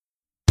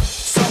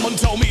Someone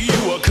told me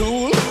you were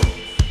cool,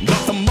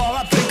 but the more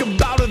I think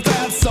about it,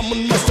 that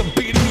someone must have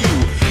beaten you.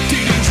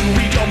 Didn't you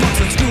read your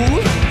books at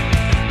school?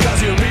 Cause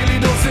you really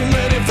don't seem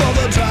ready for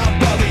the drop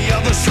of the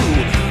other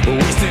shoe.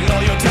 Wasting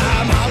all your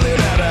time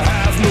howling at a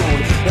half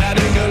moon,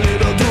 adding a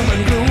little doom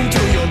and gloom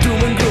to your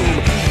doom and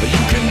gloom.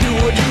 You can do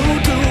what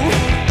you do,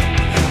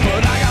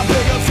 but I got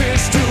bigger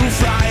fish to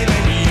fry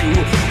than you,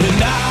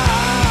 and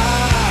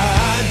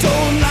I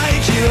don't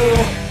like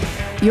you.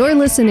 You're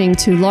listening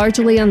to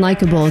Largely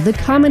Unlikable, the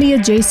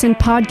comedy-adjacent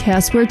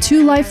podcast where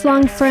two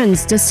lifelong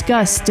friends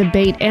discuss,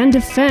 debate, and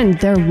defend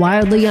their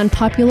wildly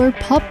unpopular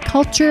pop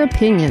culture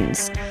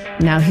opinions.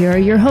 Now here are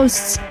your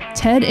hosts,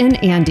 Ted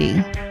and Andy.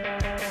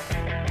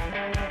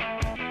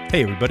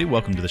 Hey everybody,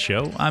 welcome to the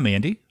show. I'm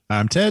Andy.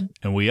 I'm Ted.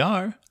 And we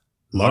are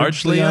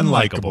Largely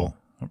Unlikable.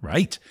 All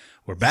right.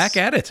 We're back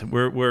at it.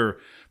 We're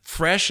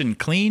fresh and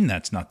clean.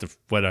 That's not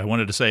what I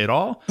wanted to say at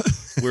all.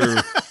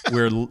 We're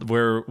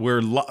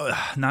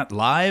not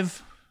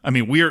live. I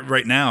mean, we're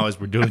right now as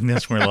we're doing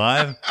this, we're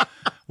live.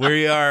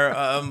 We are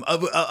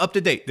up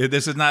to date.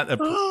 This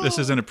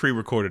isn't a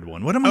pre-recorded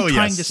one. What am I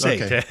trying to say,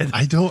 Ted?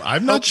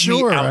 I'm not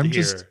sure. I'm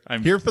just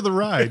here for the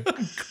ride.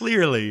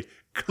 clearly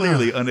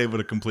unable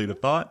to complete a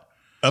thought.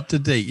 Up to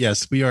date.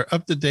 Yes, we are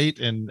up to date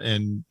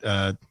and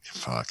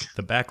fuck.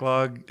 The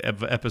backlog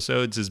of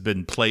episodes has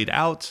been played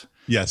out.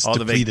 Yes, all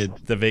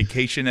depleted. The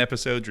vacation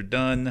episodes are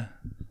done.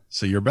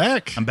 So you're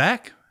back. I'm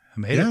back. I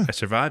made Yeah. it. I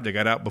survived. I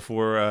got out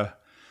before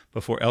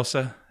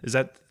Elsa. Is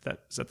that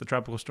the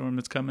tropical storm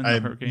that's coming? The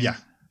hurricane? Yeah.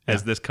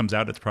 As this comes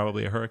out, it's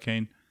probably a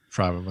hurricane.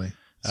 Probably.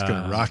 It's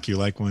gonna rock you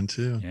like one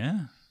too.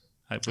 Yeah.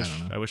 I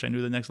wish I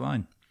knew the next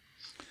line.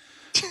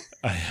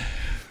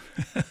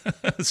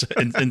 So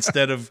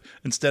instead of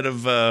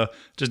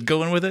just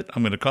going with it,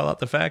 I'm going to call out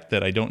the fact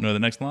that I don't know the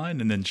next line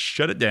and then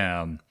shut it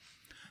down.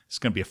 It's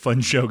going to be a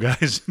fun show,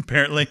 guys.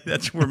 Apparently,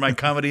 that's where my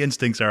comedy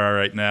instincts are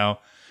right now.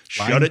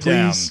 Shut it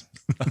down.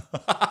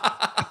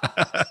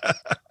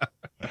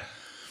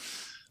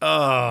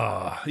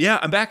 Yeah,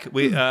 I'm back.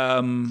 We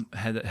had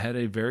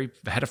a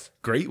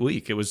great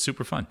week. It was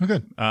super fun. Oh,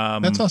 good.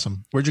 That's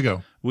awesome. Where'd you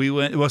go? We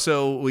went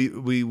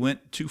we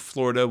went to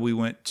Florida. We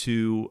went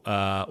to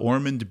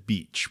Ormond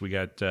Beach. We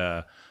got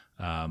I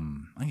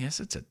guess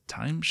it's a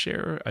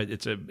timeshare.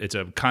 It's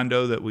a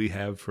condo that we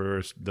have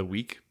for the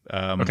week.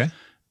 Okay.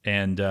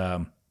 And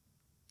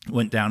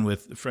went down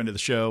with a friend of the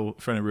show,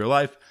 friend of real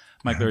life,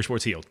 Mike Larry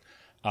Schwartz-Heald.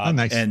 Oh,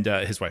 nice. And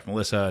his wife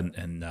Melissa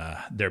and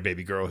their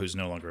baby girl who's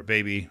no longer a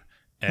baby.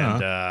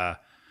 And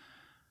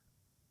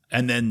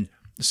and then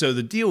so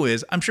the deal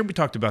is, I'm sure we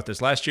talked about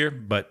this last year,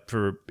 but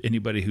for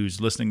anybody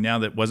who's listening now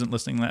that wasn't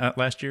listening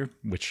last year,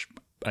 which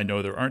I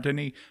know there aren't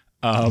any,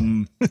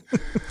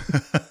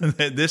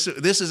 this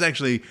is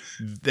actually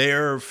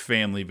their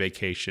family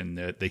vacation,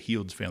 the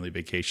Heald's family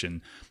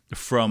vacation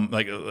from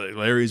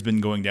Larry's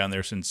been going down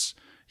there since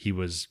he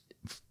was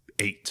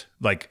 8.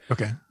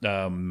 Okay.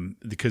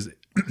 Because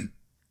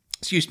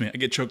excuse me, I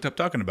get choked up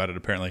talking about it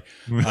apparently.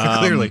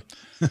 Clearly.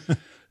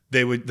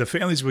 The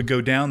families would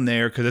go down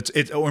there because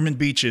it's Ormond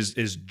Beach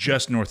is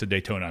just north of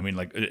Daytona. I mean,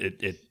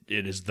 it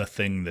is the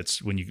thing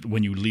that's when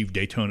you leave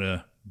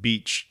Daytona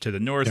Beach to the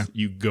north,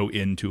 you go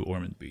into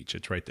Ormond Beach.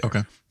 It's right there.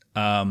 Okay.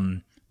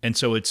 And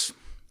so it's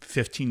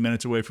 15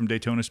 minutes away from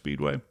Daytona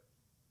Speedway.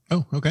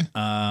 Oh, okay.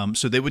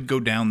 So they would go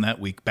down that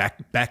week.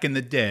 Back in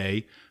the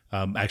day,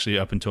 actually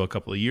up until a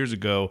couple of years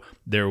ago,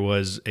 there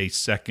was a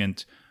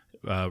second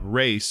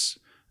race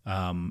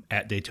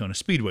at Daytona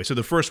Speedway. So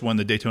the first one,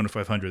 the Daytona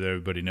 500 that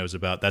everybody knows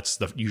about, that's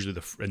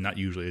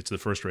it's the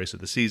first race of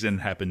the season,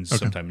 happens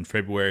sometime in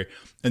February.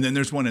 And then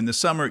there's one in the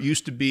summer. It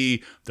used to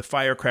be the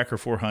Firecracker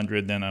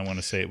 400. Then I want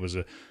to say it was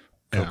a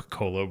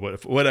Coca-Cola,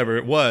 whatever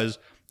it was.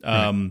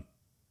 And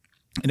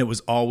it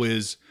was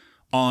always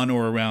on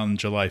or around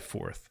July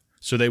 4th.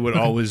 So they would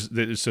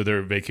so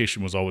their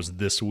vacation was always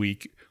this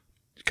week,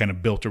 kind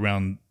of built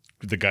around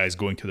the guys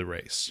going to the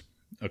race.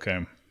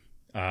 Okay.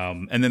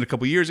 And then a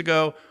couple years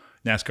ago,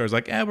 NASCAR's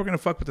like, we're going to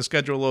fuck with the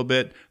schedule a little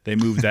bit. They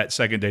moved that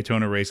second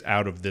Daytona race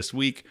out of this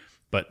week,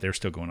 but they're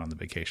still going on the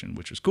vacation,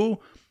 which is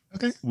cool.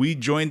 Okay. We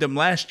joined them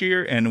last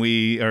year, and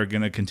we are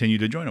going to continue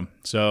to join them.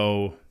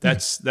 So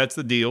that's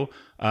the deal.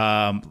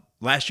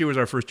 Last year was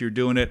our first year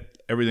doing it.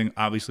 Everything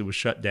obviously was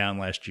shut down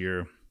last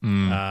year.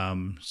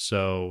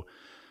 So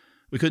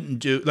we couldn't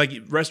do,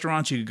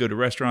 restaurants, you could go to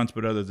restaurants,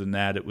 but other than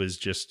that, it was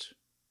just,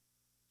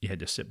 you had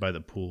to sit by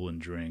the pool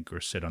and drink or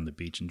sit on the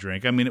beach and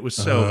drink. I mean, it was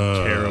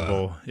so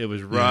terrible. It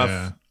was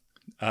rough.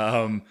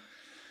 Yeah.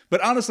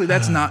 But honestly,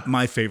 that's not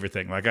my favorite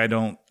thing. I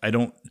don't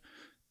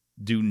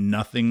do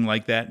nothing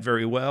like that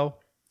very well.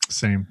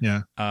 Same.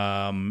 Yeah.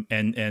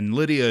 And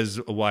Lydia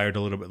is wired a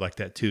little bit like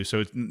that too. So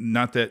it's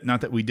not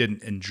that we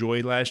didn't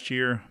enjoy last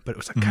year, but it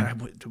was like,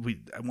 God,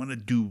 I want to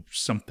do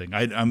something.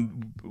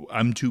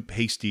 I'm too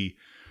pasty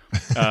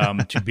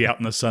to be out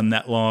in the sun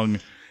that long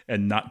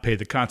and not pay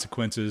the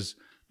consequences.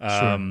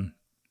 Sure.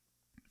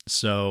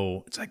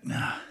 So it's like,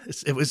 nah,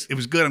 it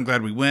was good. I'm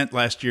glad we went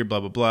last year, blah,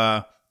 blah,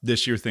 blah.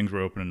 This year things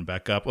were opening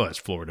back up. Well, it's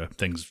Florida.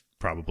 Things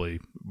probably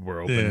were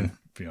open,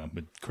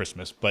 with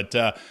Christmas. But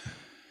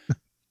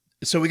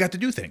so we got to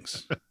do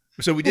things.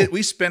 So we did.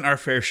 We spent our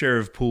fair share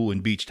of pool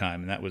and beach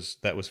time, and that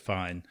was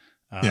fine.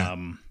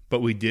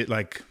 But we did,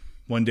 like,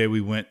 one day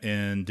we went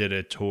and did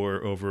a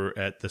tour over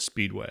at the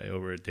Speedway,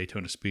 over at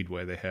Daytona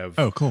Speedway. They have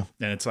cool.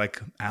 And it's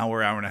like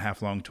hour and a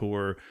half long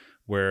tour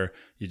where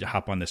you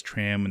hop on this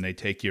tram and they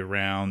take you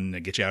around and they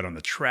get you out on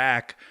the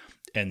track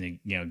and they,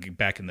 get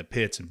back in the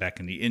pits and back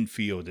in the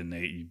infield, and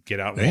you get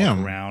out and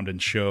walk around and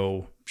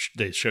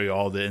they show you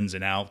all the ins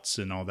and outs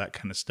and all that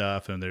kind of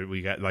stuff. And there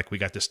we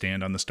got to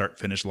stand on the start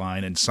finish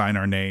line and sign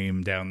our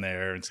name down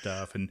there and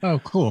stuff. And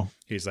cool.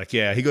 He's like,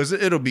 yeah, he goes,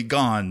 it'll be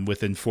gone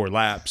within 4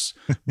 laps,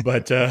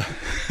 but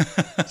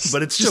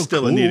but it's just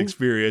still cool. A neat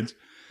experience.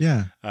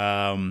 Yeah.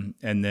 And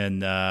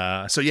then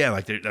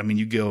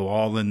you go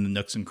all in the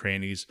nooks and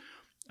crannies,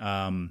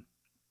 and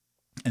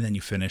then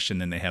you finish,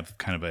 and then they have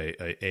kind of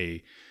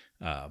a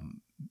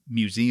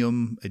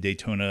museum, a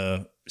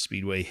Daytona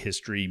Speedway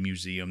history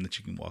museum that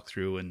you can walk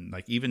through, and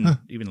like even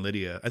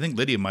Lydia, I think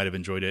Lydia might have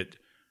enjoyed it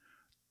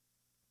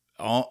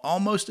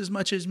almost as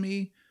much as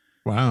me.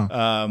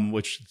 Wow.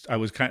 Which I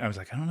was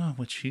like, I don't know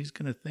what she's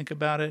gonna think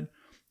about it.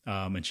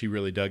 And she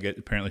really dug it.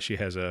 Apparently she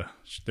has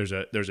there's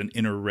an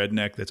inner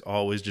redneck that's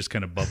always just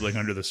kind of bubbling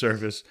under the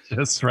surface.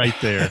 Just right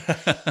there.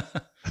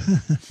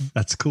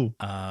 That's cool.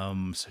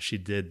 So she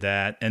did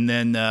that. And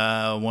then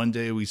one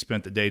day we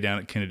spent the day down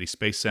at Kennedy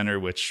Space Center,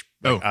 which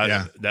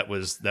that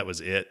was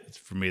it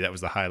for me. That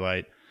was the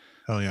highlight.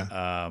 Oh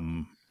yeah.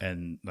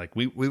 And like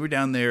we were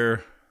down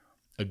there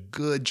a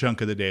good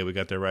chunk of the day. We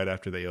got there right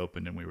after they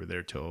opened, and we were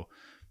there till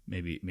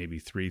maybe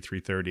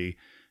 3:30.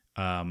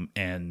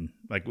 And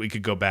like we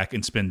could go back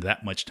and spend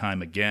that much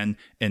time again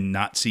and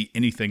not see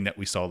anything that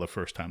we saw the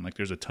first time. Like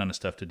there's a ton of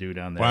stuff to do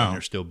down there, and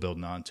they're still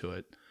building onto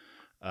it.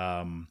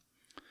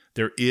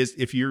 There is,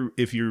 if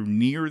you're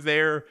near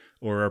there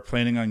or are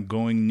planning on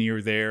going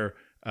near there,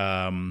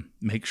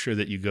 make sure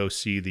that you go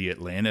see the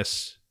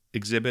Atlantis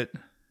exhibit.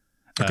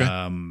 Okay.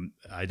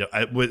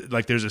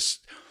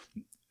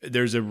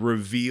 There's a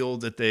reveal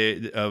that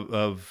they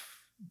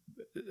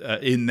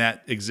in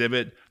that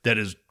exhibit that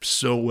is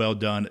so well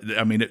done.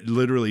 I mean, it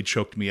literally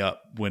choked me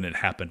up when it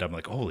happened. I'm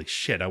like, holy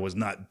shit, I was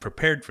not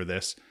prepared for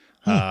this.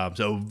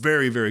 So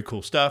very, very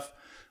cool stuff.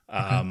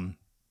 And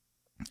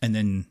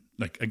then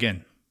like,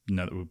 again,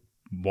 we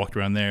walked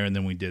around there, and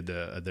then we did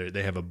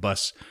they have a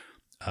bus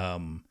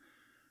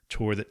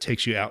tour that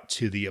takes you out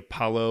to the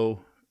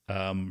Apollo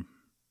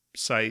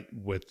site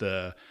with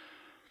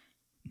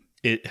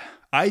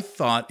I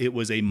thought it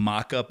was a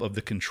mock-up of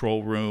the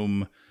control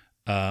room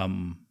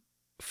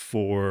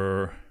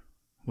for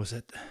was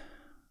it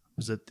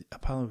the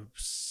Apollo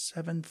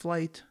 7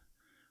 flight?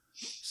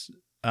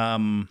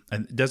 And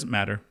it doesn't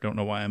matter. Don't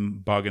know why I'm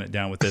bogging it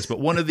down with this, but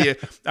one of the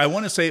I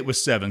want to say it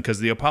was 7 because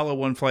the Apollo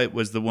 1 flight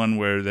was the one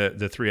where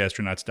the 3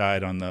 astronauts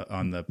died on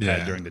the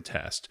pad during the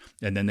test,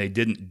 and then they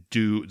didn't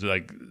do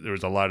there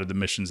was a lot of the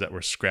missions that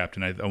were scrapped,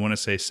 and I want to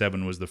say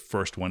 7 was the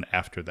first one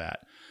after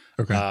that.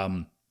 Okay.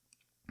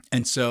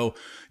 And so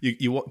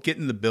you get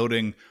in the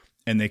building,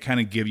 and they kind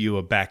of give you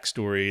a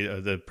backstory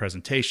of the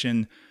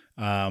presentation,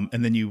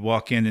 and then you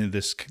walk into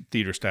this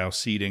theater style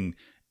seating.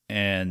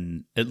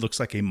 And it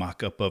looks like a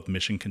mock-up of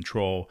Mission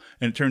Control.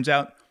 And it turns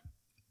out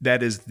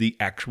that is the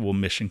actual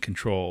Mission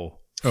Control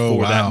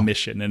for that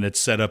mission. And it's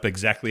set up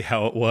exactly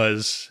how it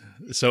was.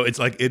 So it's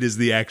like it is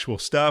the actual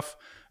stuff.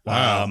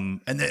 Wow.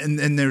 And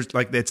there's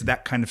like it's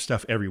that kind of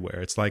stuff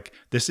everywhere. It's like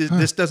this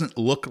doesn't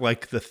look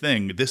like the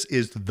thing. This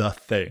is the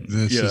thing.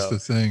 This is the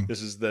thing.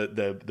 This is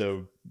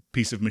the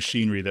piece of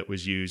machinery that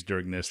was used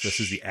during this. This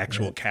is the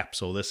actual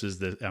capsule. This is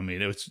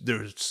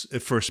there's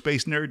for a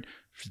space nerd.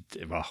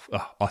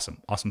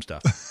 Awesome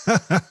stuff.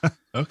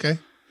 Okay.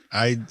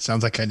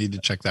 Sounds like I need to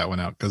check that one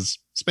out because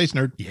space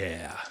nerd.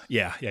 Yeah.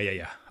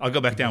 I'll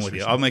go back down with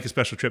you. I'll make a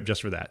special trip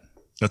just for that.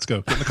 Let's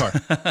go. Get in the car.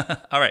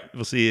 All right.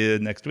 We'll see you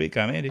next week.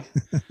 I'm Andy.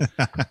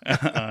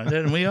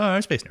 Then we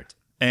are Space Nerds.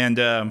 And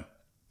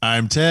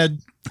I'm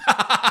Ted.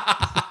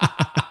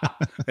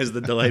 Is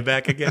the delay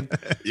back again?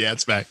 Yeah,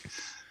 it's back.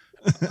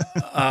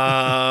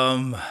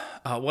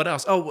 What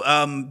else?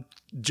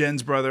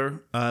 Jen's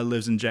brother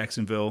lives in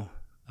Jacksonville,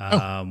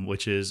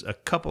 which is a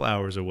couple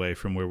hours away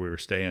from where we were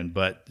staying.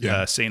 But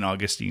St.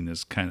 Augustine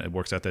it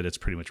works out that it's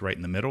pretty much right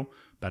in the middle,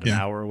 about an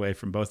hour away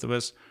from both of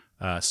us.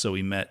 So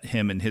we met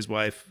him and his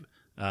wife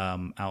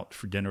out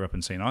for dinner up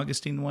in St.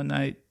 Augustine one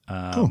night.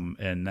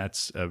 And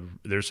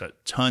there's a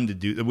ton to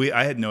do.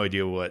 I had no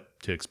idea what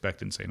to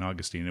expect in St.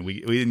 Augustine, and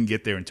we didn't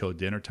get there until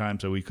dinner time,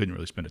 so we couldn't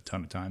really spend a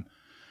ton of time.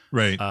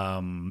 Right.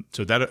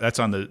 So that's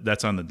on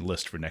the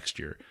list for next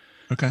year.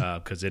 Okay.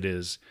 Because it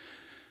is.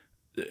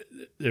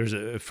 There's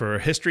for a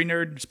history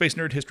nerd, space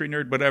nerd, history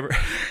nerd, whatever.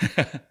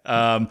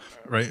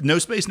 Right. No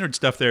space nerd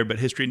stuff there, but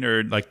history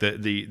nerd, like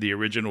the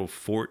original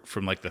fort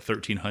from like the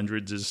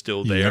 1300s is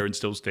still there and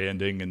still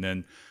standing, and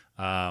then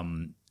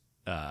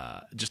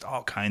just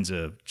all kinds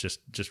of just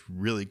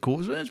really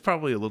cool. It's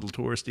probably a little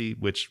touristy,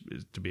 which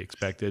is to be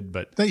expected,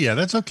 but yeah,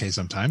 that's okay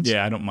sometimes.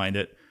 Yeah, I don't mind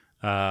it.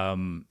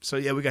 So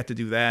yeah, we got to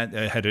do that.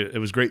 It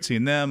was great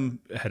seeing them.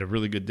 I had a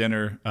really good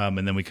dinner.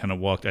 And then we kind of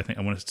walked, I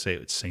want to say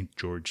it's St.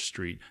 George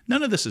Street.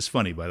 None of this is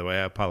funny, by the way.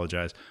 I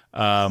apologize.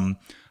 I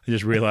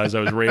just realized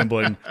I was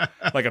rambling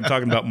like I'm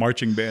talking about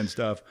marching band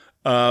stuff.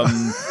 We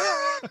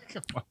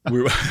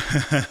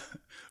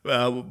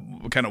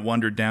kind of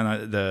wandered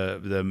down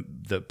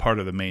the part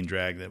of the main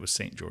drag that was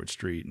St. George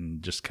Street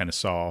and just kind of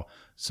saw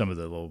some of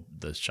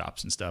the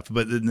shops and stuff.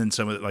 But then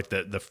some of it, like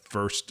the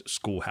first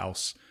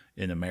schoolhouse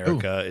in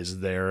America is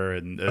there,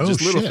 and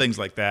just little things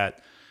like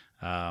that.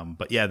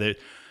 But yeah,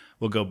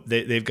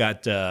 they've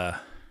got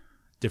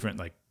different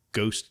like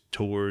ghost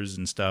tours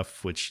and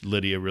stuff, which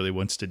Lydia really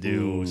wants to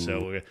do. Ooh.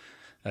 So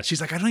she's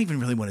like, I don't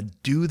even really want to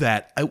do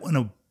that. I want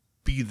to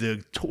be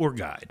the tour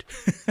guide.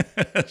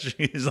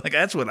 She's like,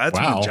 that's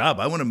my job.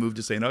 I want to move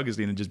to St.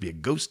 Augustine and just be a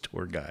ghost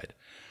tour guide.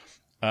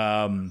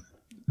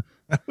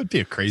 That would be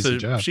a crazy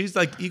job. She's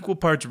like equal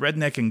parts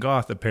redneck and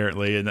goth,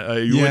 apparently, and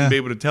you wouldn't be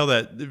able to tell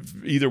that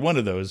either one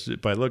of those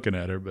by looking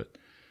at her. But,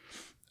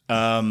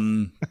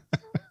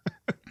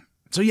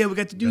 so yeah, we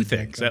got to do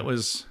things.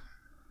 That's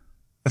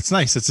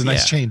nice. It's a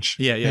nice change.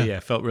 Yeah.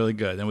 Felt really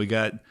good, and we've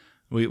got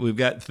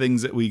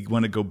things that we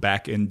want to go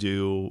back and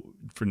do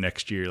for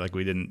next year. Like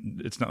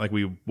it's not like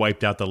we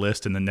wiped out the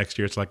list, and then next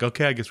year it's like,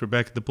 okay, I guess we're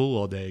back at the pool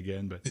all day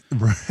again. But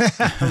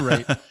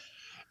right.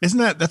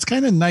 That's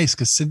kind of nice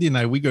because Cindy and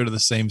I, we go to the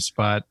same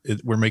spot.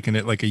 We're making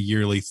it like a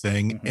yearly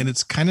thing. Mm-hmm. And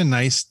it's kind of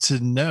nice to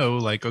know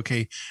like,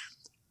 okay,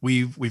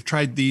 we've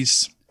tried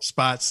these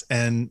spots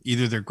and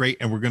either they're great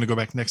and we're going to go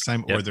back next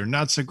time or they're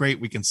not so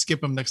great. We can skip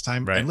them next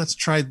time. Right. And let's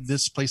try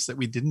this place that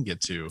we didn't get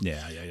to.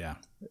 Yeah.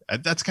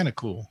 That's kind of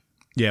cool.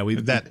 Yeah.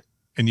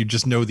 And you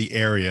just know the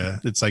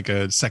area. It's like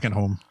a second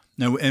home.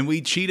 No, and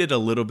we cheated a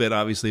little bit,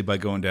 obviously, by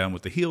going down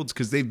with the Healeds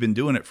because they've been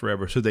doing it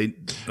forever. So they've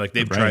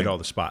tried all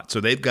the spots. So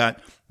they've got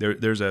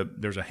there's a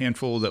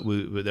handful that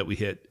we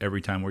hit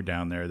every time we're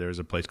down there. There's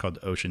a place called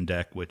the Ocean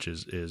Deck, which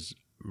is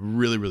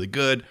really really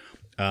good.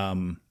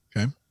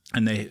 Okay,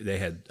 and they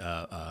had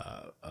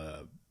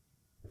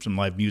some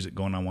live music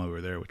going on while we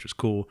were there, which was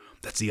cool.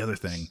 That's the other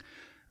thing.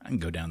 I can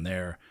go down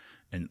there.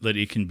 And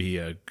Lydia can be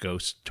a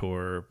ghost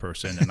tour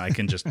person, and I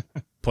can just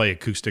play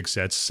acoustic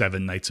sets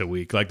 7 nights a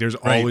week. Like there's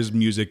always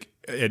music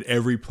at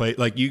every place.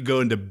 Like you go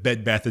into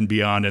Bed Bath &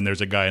 Beyond, and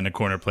there's a guy in the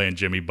corner playing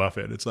Jimmy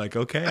Buffett. It's like,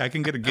 okay, I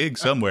can get a gig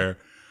somewhere.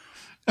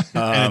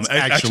 And it's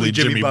actually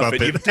Jimmy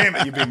Buffett. Damn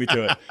it, you beat me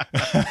to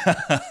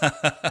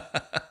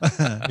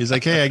it. He's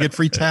like, hey, I get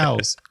free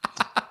towels.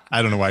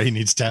 I don't know why he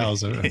needs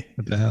towels. What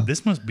the hell?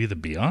 This must be the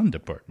Beyond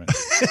department.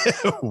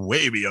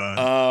 Way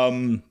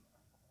beyond.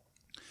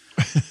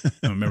 I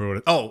don't remember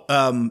what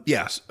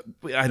yes.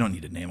 I don't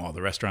need to name all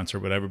the restaurants or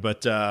whatever,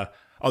 but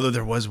although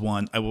there was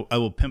one, I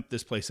will pimp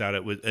this place out.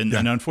 And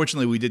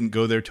unfortunately we didn't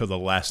go there till the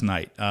last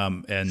night.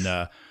 And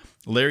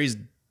Larry's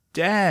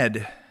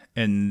dad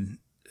and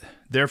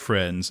their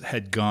friends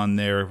had gone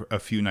there a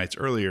few nights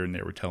earlier, and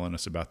they were telling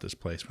us about this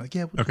place. We're like,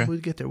 we'll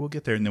get there.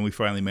 And then we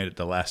finally made it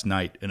the last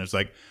night, and it's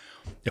like,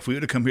 if we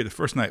would have come here the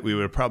first night, we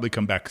would have probably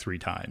come back 3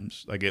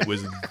 times. Like it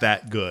was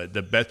that good.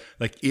 The best,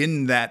 like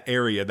in that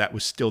area, that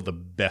was still the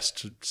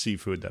best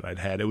seafood that I'd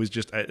had. It was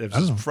just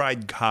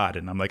fried cod,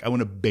 and I'm like, I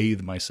want to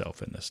bathe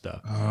myself in this stuff.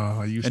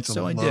 Oh, I used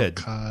to love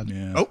cod.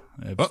 Yeah.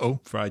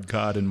 Fried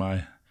cod in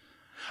my.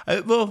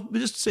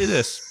 Just to say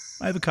this,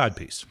 I have a cod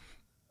piece.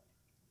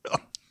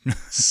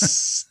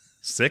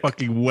 Sick.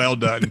 Fucking well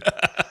done.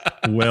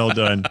 Well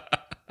done.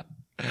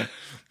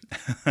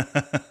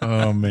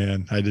 Oh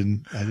man, I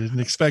didn't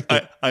expect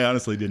it. I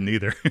honestly didn't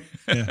either.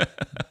 Yeah,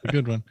 a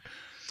good one.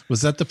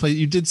 Was that the place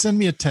you did send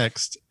me a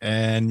text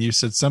and you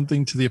said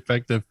something to the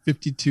effect of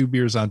 52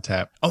 beers on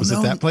tap? Oh, was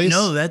it that place?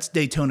 No, that's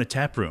Daytona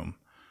Tap Room.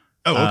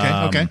 Oh, okay,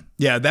 okay.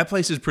 Yeah, that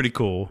place is pretty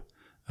cool.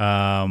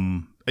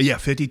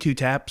 52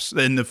 taps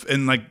and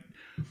the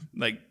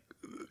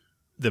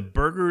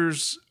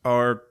burgers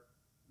are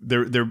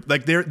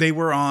they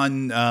were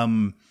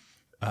on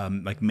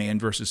like Man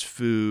vs.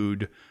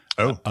 Food.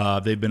 Oh,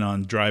 they've been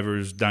on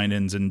Drivers,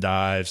 Dine-Ins, and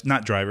Dives.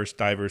 Not Drivers,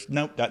 Divers.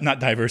 No, not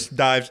Divers.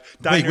 Dives.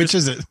 Diners. Wait, which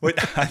is it? Wait,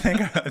 I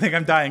think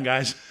I'm dying,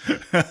 guys.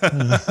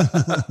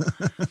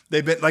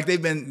 They've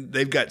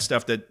got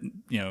stuff that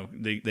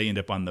they end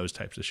up on those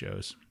types of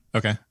shows.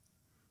 Okay.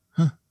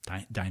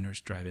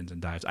 Diners, Drive-Ins,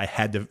 and Dives. I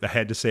had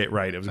to say it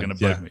right. It was going to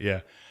bug me. Yeah.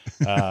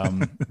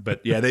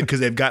 But yeah, because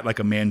they've got like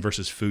a Man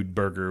versus Food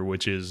burger,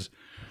 which is.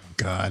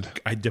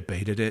 God. I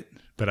debated it,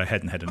 but I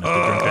hadn't had enough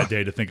to drink that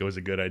day to think it was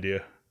a good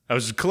idea. I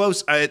was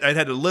close. I'd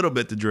had a little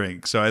bit to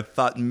drink, so I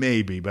thought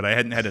maybe, but I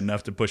hadn't had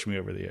enough to push me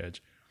over the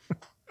edge.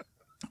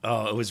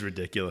 Oh, it was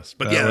ridiculous.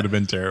 But that would have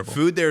been terrible.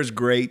 Food there is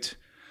great,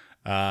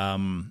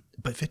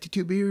 but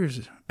 52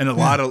 beers and a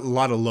lot of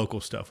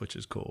local stuff, which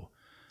is cool.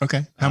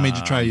 Okay, how many did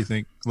you try? You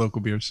think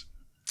local beers?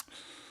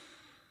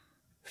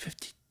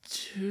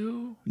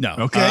 52? No.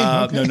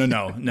 Okay.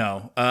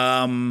 No.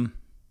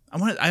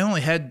 I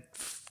only had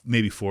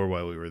maybe 4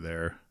 while we were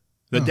there.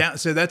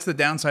 So that's the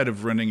downside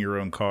of renting your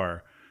own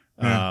car.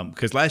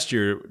 Because last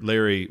year,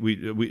 Larry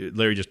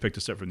just picked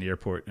us up from the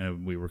airport,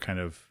 and we were kind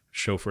of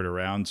chauffeured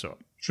around. So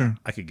Sure.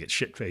 I could get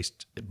shit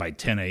faced by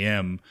 10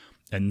 a.m.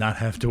 and not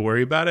have to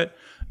worry about it.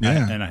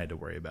 Yeah. And I had to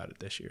worry about it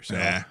this year. So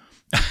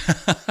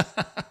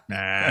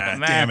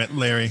Damn it,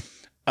 Larry.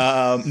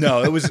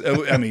 no, it was.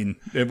 I mean,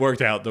 it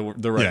worked out the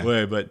right Yeah.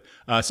 way. But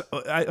so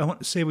I want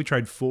to say we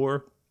tried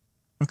 4.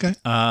 Okay.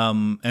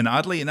 And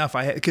oddly enough,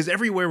 I had, because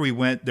everywhere we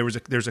went, there's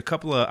a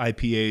couple of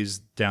IPAs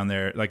down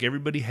there. Like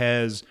everybody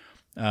has,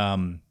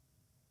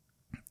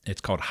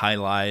 it's called High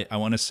Life. I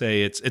want to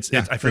say it's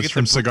I forget that's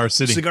from Cigar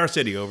City. Cigar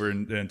City over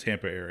in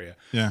Tampa area.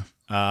 Yeah.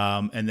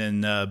 And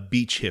then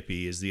Beach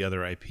Hippie is the other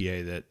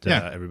IPA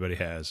that everybody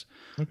has.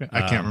 Okay.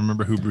 I can't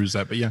remember who brews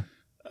that, but yeah.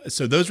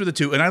 So those were the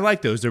 2, and I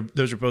like those.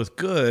 Those are both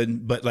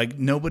good, but like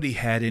nobody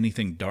had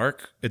anything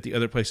dark at the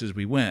other places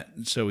we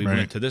went. So we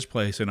went to this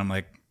place, and I'm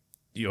like,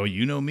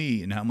 you know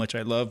me and how much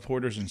I love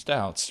porters and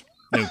stouts.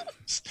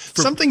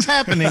 Something's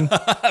happening.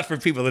 For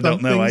people that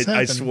don't know, I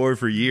Something's happening. swore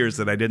for years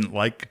that I didn't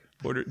like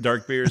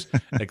dark beers,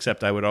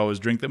 except I would always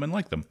drink them and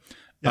like them.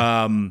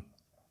 Yeah.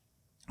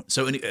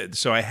 So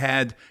I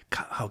had,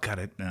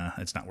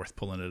 it's not worth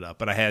pulling it up,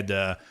 but I had,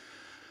 there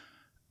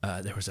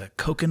was a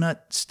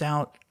coconut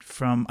stout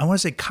from, I want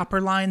to say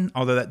Copperline,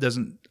 although that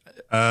doesn't,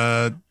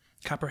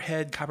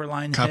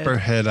 Copperline.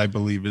 Copperhead, I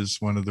believe, is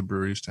one of the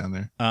breweries down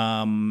there.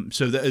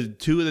 So the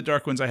 2 of the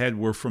dark ones I had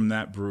were from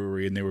that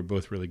brewery, and they were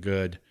both really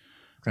good.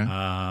 Okay.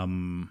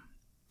 I'm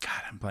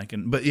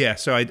blanking, but yeah.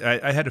 So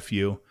I had a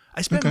few.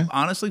 I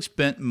honestly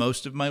spent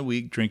most of my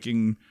week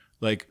drinking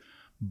like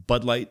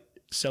Bud Light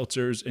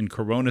seltzers and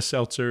Corona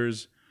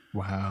seltzers.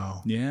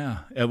 Wow. Yeah,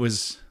 it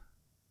was.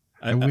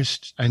 I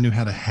wished I knew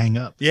how to hang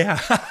up. Yeah.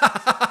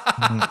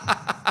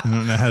 I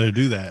don't know how to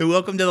do that.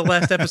 Welcome to the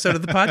last episode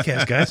of the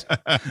podcast, guys.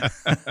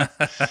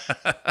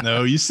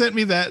 No, you sent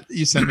me that.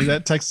 You sent me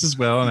that text as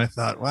well, and I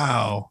thought,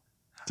 wow,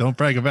 don't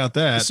brag about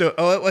that. So,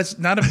 it was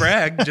not a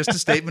brag, just a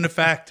statement of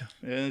fact.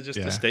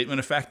 A statement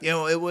of fact.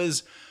 It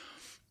was,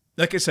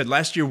 like I said,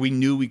 last year we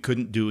knew we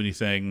couldn't do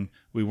anything.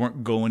 We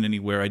weren't going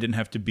anywhere. I didn't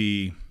have to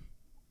be,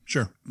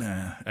 Sure.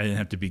 I didn't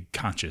have to be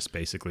conscious,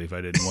 basically, if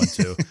I didn't want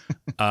to.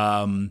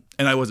 And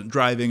I wasn't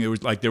driving. It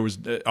was like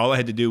all I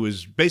had to do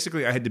was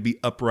basically I had to be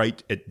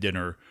upright at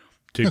dinner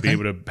to be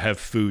able to have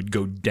food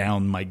go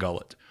down my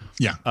gullet.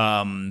 Yeah.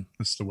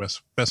 That's the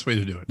best way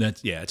to do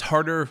it. It's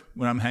harder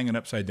when I'm hanging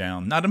upside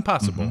down. Not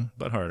impossible,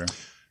 but harder.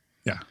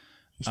 Yeah.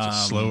 Just a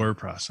slower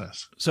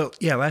process. So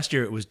yeah, last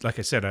year it was, like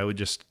I said, I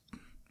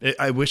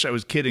wish I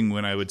was kidding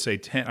when I would say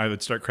 10. I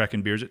would start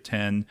cracking beers at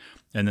 10,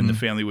 and then the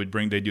family would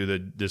bring.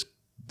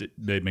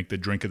 They make the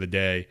drink of the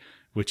day,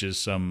 which is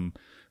some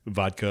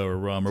vodka or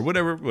rum or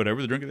whatever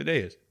the drink of the day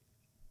is,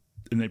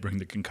 and they bring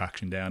the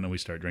concoction down, and we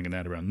start drinking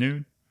that around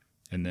noon,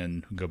 and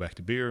then go back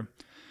to beer.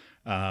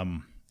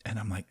 And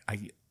I'm like,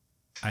 I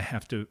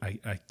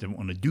don't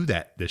want to do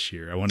that this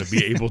year. I want to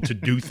be able to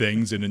do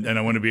things, and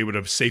I want to be able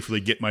to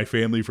safely get my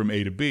family from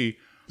A to B.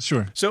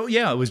 Sure. So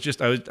yeah, it was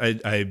just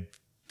I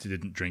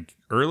didn't drink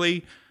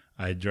early.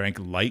 I drank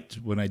light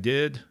when I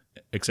did,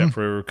 except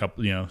for a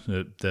couple.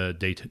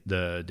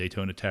 The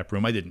Daytona Tap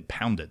Room. I didn't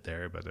pound it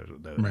there, but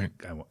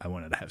I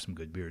wanted to have some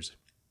good beers.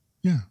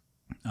 Yeah.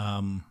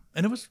 And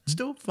it was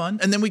still fun.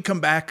 And then we come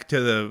back to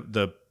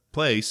the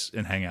place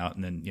and hang out,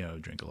 and then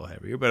drink a little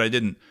heavier. But I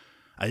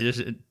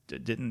just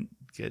didn't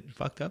get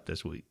fucked up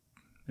this week.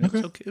 It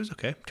was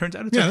okay. Turns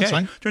out it's okay. That's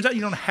fine. Turns out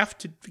you don't have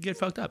to get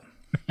fucked up.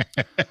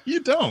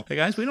 You don't. Hey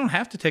guys, we don't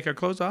have to take our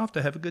clothes off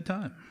to have a good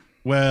time.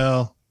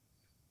 Well,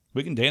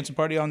 we can dance and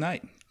party all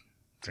night.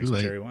 Drink some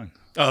late. cherry wine.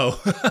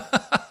 Oh.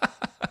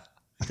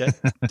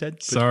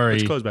 Ted, sorry.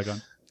 Put your clothes back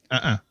on.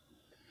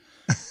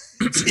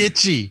 It's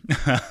itchy.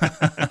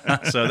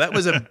 So that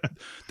was a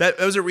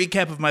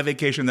recap of my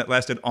vacation that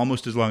lasted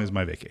almost as long as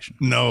my vacation.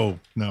 No.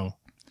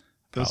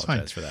 That's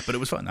fine. For that, but it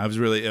was fun. I was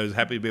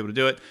happy to be able to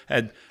do it.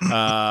 Had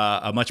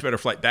a much better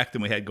flight back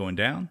than we had going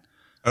down.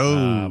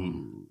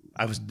 Oh,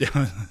 I was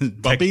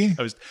bumpy.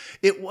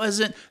 It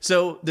wasn't.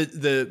 So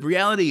the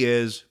reality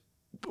is,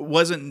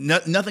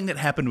 nothing that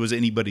happened was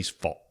anybody's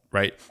fault,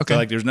 right? Okay. So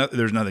like there's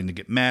nothing to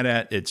get mad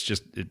at.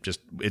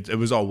 It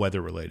was all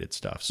weather related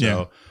stuff.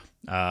 So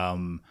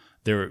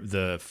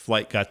the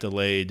flight got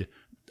delayed.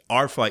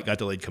 Our flight got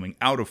delayed coming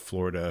out of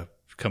Florida,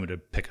 coming to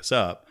pick us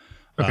up.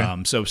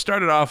 Okay. So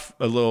started off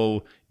a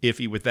little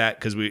iffy with that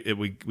because we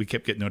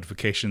kept getting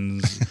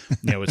notifications.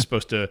 It's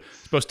supposed to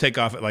take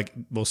off at like,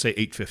 we'll say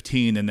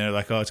 8:15, and they're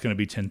like, oh, it's going to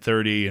be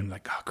 10:30, and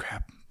like, oh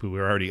crap, we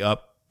were already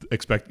up.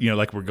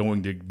 Like we're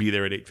going to be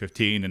there at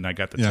 8:15, and I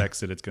got the text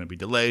that it's going to be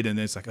delayed, and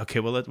it's like, okay,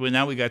 well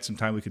now we got some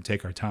time, we can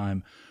take our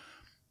time.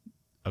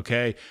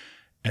 Okay.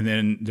 And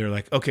then they're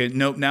like, okay,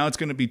 nope, now it's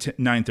going to be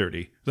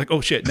 9:30. Like,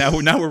 oh shit, now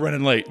we're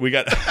running late. We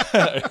got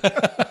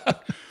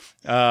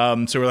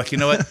so we're like, you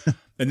know what?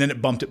 And then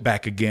it bumped it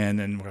back again,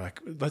 and we're like,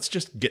 let's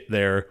just get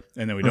there,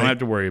 and then we don't have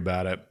to worry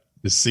about it.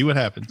 Just see what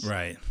happens.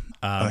 Right.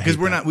 Because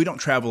we don't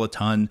travel a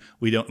ton.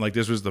 We don't, like,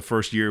 this was the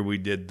first year we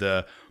did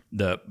the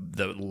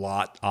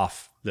lot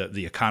off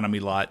the economy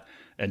lot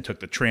and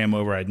took the tram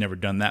over. I'd never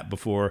done that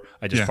before.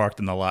 I just parked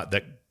in the lot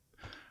that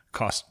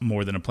costs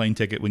more than a plane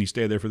ticket when you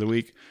stay there for the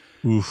week.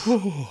 Oof.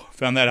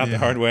 Found that out the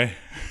hard way.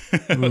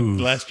 Oof.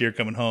 Last year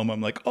coming home,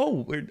 I'm like,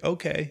 oh, we're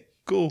okay,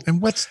 cool.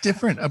 And what's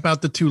different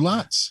about the two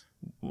lots?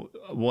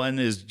 One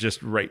is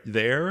just right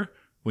there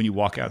when you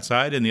walk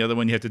outside, and the other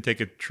one you have to take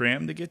a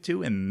tram to get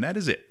to, and that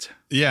is it.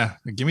 Yeah,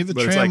 give me the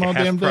But it's tram like all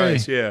half damn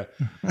price, day.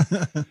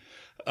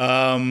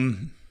 yeah.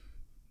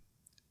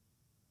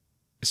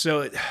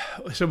 So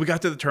we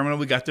got to the terminal.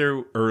 We got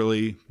there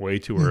early, way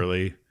too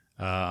early.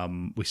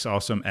 We saw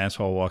some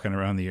asshole walking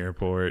around the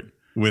airport.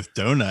 With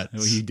donuts.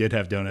 Oh, you did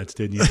have donuts,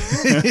 didn't you?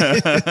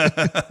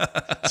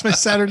 It's my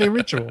Saturday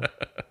ritual.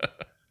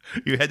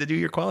 You had to do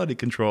your quality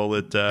control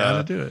at.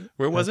 Gotta do it.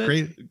 Where was That's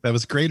it? Great. That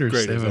was Grader's.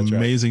 They Grader's, have that's right.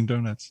 amazing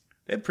donuts.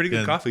 They had pretty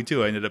good Yeah. coffee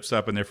too. I ended up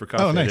stopping there for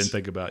coffee. Oh, nice. I didn't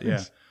think about it.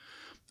 Nice.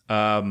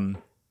 Yeah.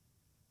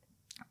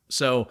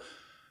 So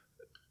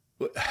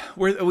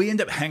we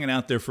ended up hanging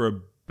out there for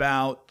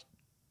about.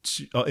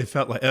 It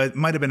felt like it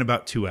might have been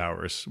about 2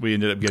 hours. We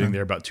ended up getting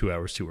there about 2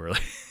 hours too early.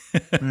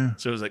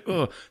 So it was like,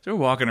 oh, so we're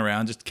walking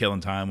around, just killing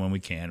time when we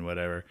can,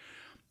 whatever.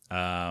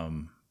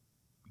 Finally,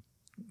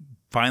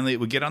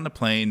 we get on the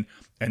plane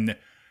and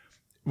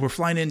we're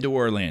flying into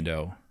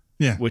Orlando.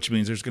 Yeah. Which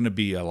means there's going to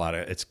be a lot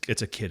of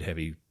it's a kid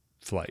heavy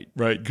flight,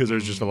 right? Because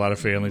there's just a lot of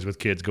families with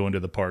kids going to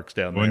the parks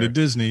down Going there. to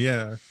Disney,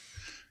 yeah.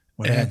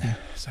 And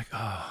it's like,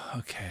 oh,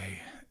 okay.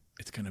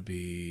 It's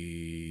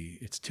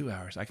 2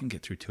 hours. I can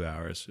get through 2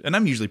 hours. And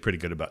I'm usually pretty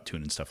good about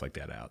tuning stuff like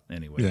that out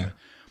anyway. Yeah.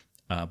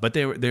 But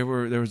there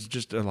was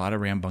just a lot of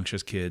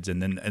rambunctious kids.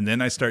 And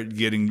then I started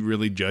getting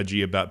really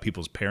judgy about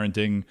people's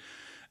parenting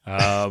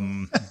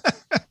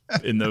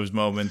in those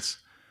moments.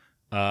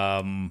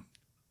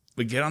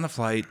 We get on the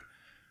flight,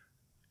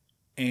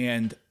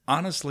 and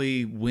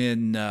honestly,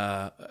 when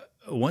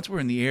once we're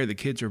in the air, the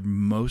kids are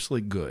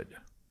mostly good.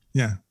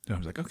 Yeah. So I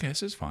was like, okay,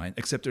 this is fine.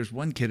 Except there's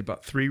one kid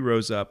about 3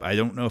 rows up. I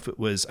don't know if it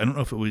was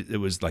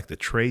like the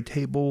tray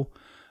table,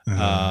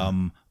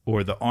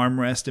 or the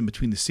armrest in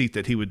between the seat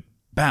that he would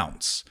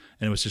bounce,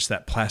 and it was just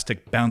that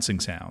plastic bouncing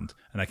sound.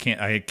 And I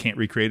can't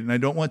recreate it, and I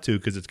don't want to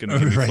because it's going to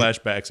give me Right.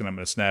 flashbacks, and I'm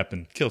going to snap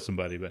and kill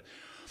somebody. But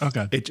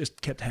Okay. it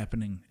just kept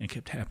happening and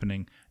kept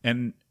happening,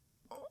 and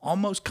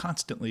almost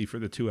constantly for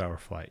the 2-hour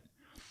flight.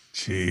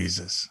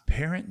 Jesus.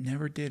 Parent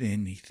never did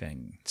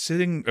anything.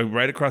 Sitting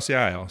right across the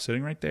aisle,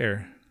 sitting right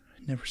there,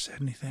 never said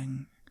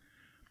anything.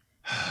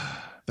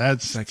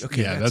 That's Like,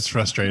 okay, that's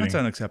frustrating. That's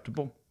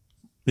unacceptable.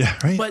 Yeah,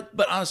 right.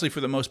 But honestly,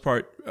 for the most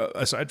part,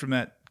 aside from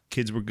that,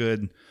 kids were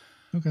good.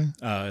 Okay.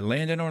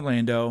 Land in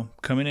Orlando,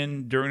 coming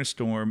in during a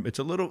storm. It's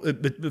a little,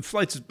 the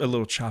flight's a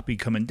little choppy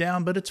coming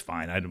down, but it's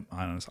fine.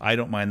 I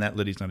don't mind that.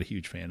 Liddy's not a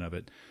huge fan of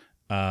it.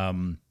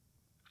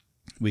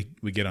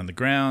 We get on the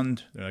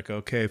ground. They're like,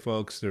 okay,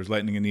 folks, there's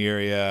lightning in the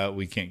area.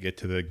 We can't get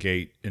to the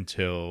gate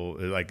until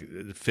like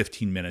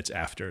 15 minutes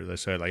after. They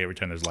said like every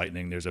time there's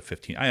lightning, there's a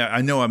 15.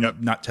 I know I'm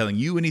not telling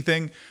you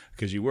anything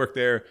because you work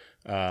there,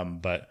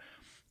 but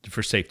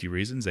for safety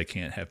reasons, they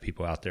can't have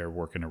people out there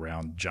working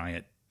around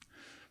giant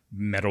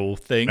metal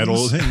things.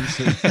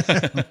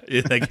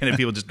 They can't have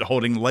people just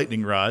holding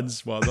lightning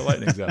rods while the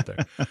lightning's out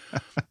there.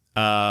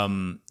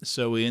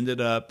 So we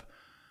ended up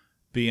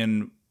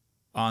being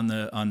on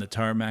the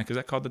tarmac. Is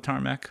that called the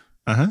tarmac?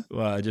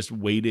 Just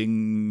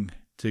waiting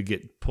to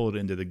get pulled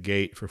into the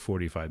gate for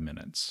 45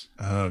 minutes.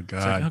 Oh It's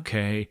God. like,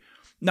 okay,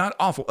 not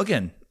awful.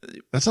 Again,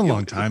 That's a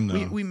long time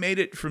though. we made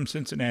it from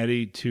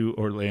Cincinnati to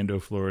Orlando,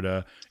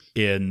 Florida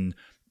in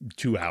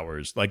 2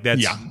 hours. Like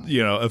that's,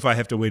 if I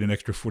have to wait an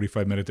extra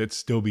 45 minutes, it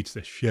still beats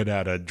the shit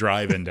out of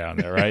driving down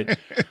there, right?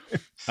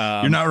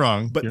 You're not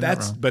wrong. But You're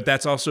not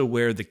that's wrong. also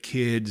where the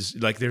kids,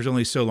 like there's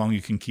only so long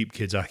you can keep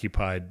kids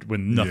occupied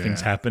when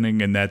nothing's Yeah.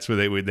 happening, and that's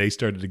where they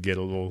started to get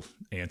a little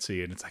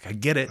antsy. And it's like, I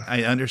get it,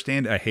 I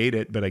understand, I hate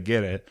it, but I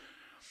get it.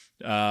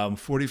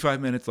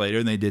 45 minutes later,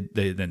 and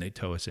they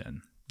tow us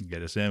in,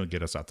 get us in,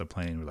 get us off the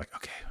plane. We're like,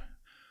 okay.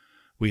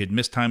 We had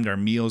mistimed our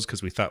meals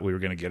because we thought we were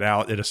going to get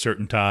out at a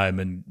certain time,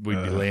 and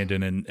we'd be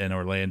landing in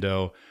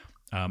Orlando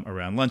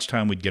around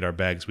lunchtime. We'd get our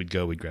bags, we'd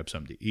grab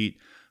something to eat.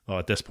 Well,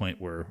 at this point,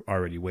 we're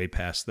already way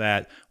past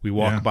that. We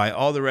walk by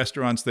all the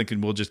restaurants thinking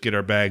we'll just get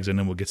our bags and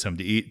then we'll get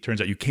something to eat. Turns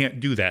out you can't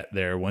do that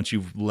there. Once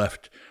you've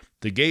left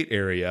the gate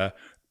area,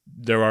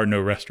 there are no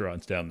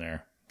restaurants down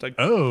there. It's like,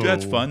 Oh.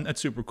 that's fun.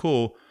 That's super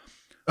cool.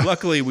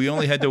 Luckily, we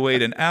only had to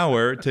wait an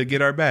hour to get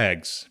our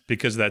bags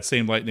because of that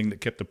same lightning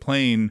that kept the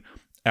plane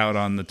out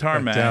on the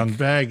tarmac. Down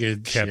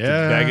baggage. Kept the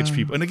yeah. baggage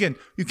people. And again,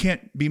 you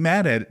can't be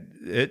mad at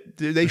it.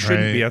 They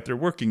shouldn't be Right. out there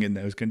working in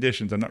those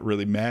conditions. I'm not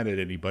really mad at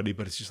anybody,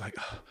 but it's just like,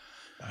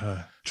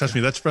 Trust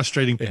me, that's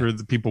frustrating for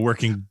the people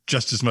working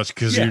just as much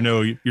because Yeah.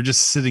 you're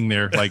just sitting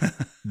there like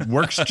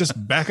work's just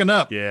backing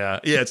up. yeah.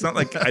 It's not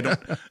like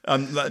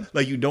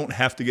like you don't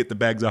have to get the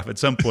bags off at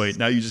some point.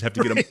 Now you just have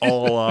to get them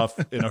all off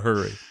in a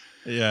hurry.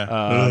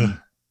 Yeah.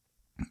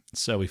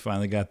 So we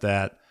finally got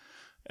that.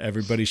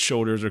 Everybody's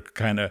shoulders are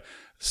kind of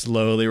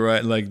slowly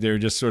like they're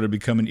just sort of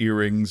becoming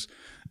earrings.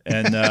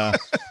 And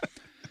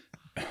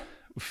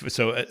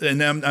So,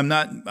 and I'm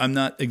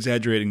not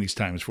exaggerating these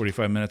times.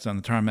 45 minutes on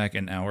the tarmac,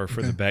 an hour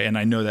for the bag, and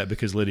I know that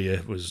because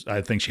Lydia was.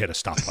 I think she had a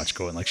stopwatch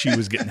going, like she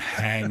was getting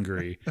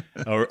hangry,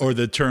 or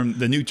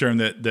the new term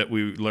that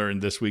we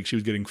learned this week, she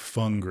was getting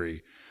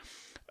fungry.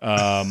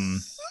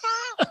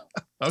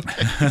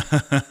 Okay.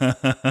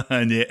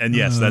 and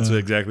yes, that's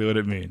exactly what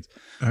it means.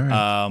 All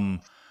right.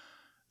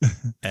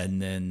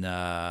 And then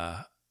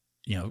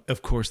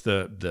of course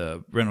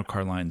the rental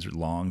car lines are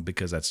long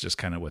because that's just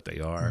kind of what they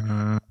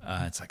are.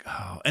 It's like,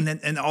 oh,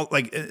 and all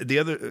like the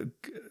other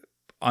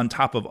on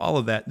top of all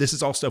of that, this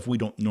is all stuff we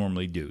don't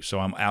normally do. So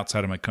I'm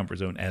outside of my comfort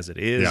zone as it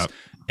is. Yep.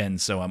 And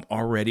so I'm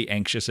already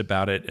anxious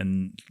about it,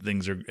 and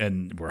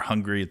and we're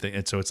hungry.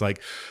 And so it's like,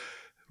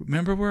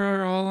 remember,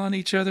 we're all on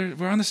each other.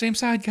 We're on the same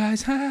side,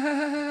 guys.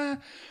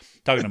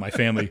 Talking to my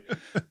family.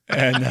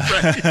 And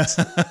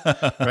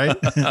Right.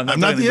 I'm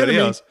not the enemy.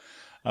 Else,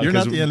 You're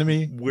not the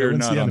enemy. We're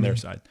not on their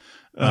side.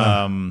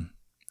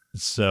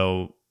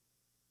 So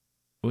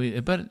we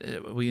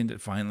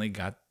finally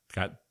got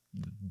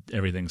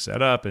everything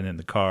set up and in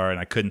the car, and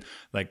I couldn't,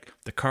 like,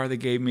 the car they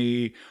gave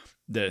me,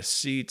 the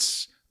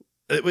seats.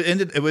 It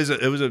was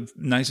a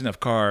nice enough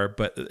car,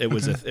 but it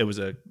was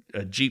a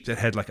Jeep that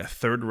had like a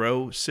third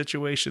row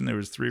situation. There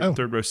was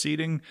third row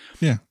seating.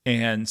 Yeah.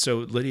 And so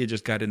Lydia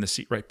just got in the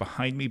seat right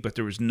behind me, but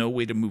there was no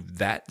way to move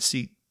that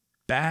seat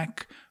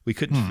back. We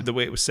couldn't, the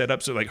way it was set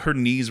up. So like her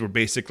knees were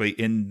basically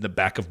in the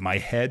back of my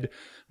head.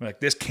 We're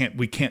like,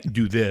 we can't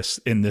do this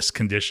in this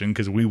condition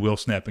because we will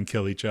snap and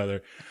kill each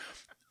other.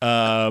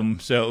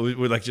 So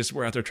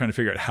we're out there trying to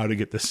figure out how to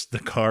get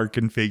the car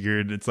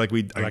configured. It's like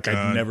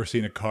I'd never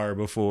seen a car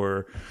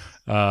before.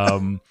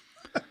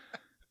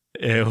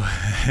 It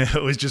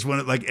was just one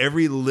of, like,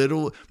 every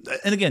little,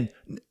 and again,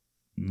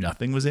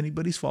 nothing was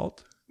anybody's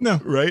fault. No.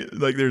 Right?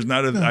 Like there's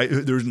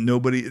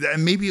nobody,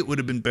 and maybe it would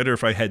have been better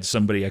if I had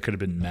somebody I could have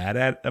been mad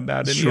at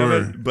about any of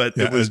it, but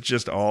it was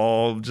just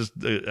all just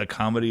a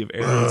comedy of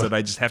errors that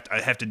I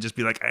have to just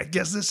be like, I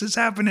guess this is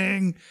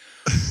happening.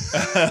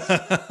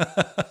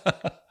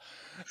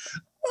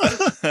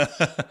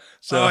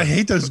 So I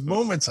hate those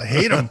moments. I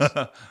hate them.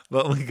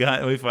 But we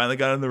finally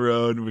got on the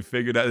road, and we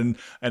figured out,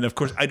 and of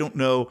course I don't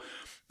know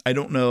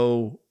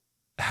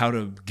how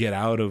to get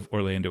out of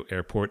Orlando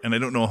Airport, and I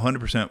don't know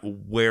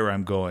 100% where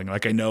I'm going.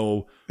 Like I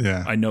know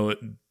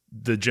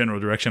the general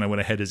direction I want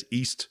to head is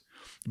east,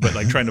 but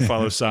like trying to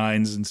follow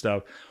signs and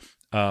stuff.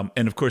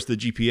 And of course the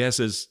GPS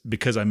is,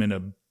 because I'm in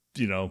a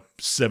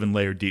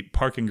 7-layer deep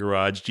parking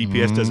garage,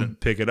 GPS doesn't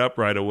pick it up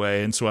right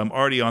away. And so I'm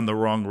already on the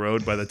wrong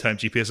road by the time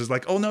GPS is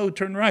like, oh no,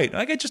 turn right.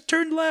 Like I just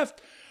turned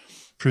left.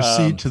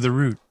 Proceed to the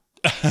route.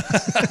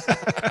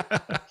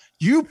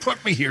 You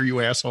put me here, you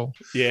asshole.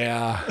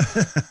 Yeah.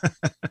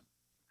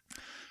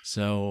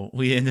 So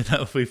we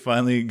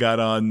finally got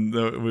on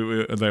we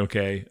were like,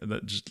 okay,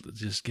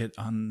 just get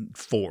on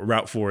 4.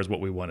 Route 4 is what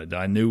we wanted.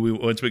 I knew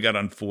once we got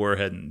on 4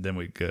 then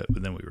we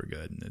were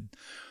good.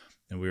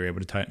 And we were able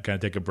to kind of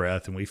take a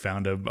breath, and we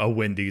found a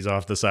Wendy's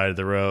off the side of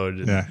the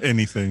road. Yeah,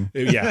 anything.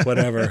 Yeah,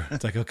 whatever.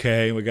 It's like,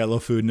 okay, we got a little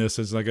food in this.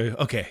 It's like,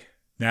 okay,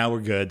 now we're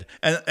good.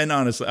 And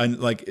honestly,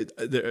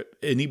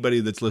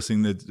 anybody that's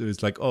listening that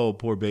is like, oh,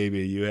 poor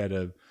baby, you had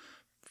a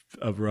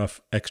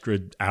rough extra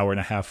hour and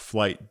a half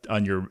flight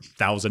on your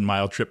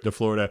 1,000-mile trip to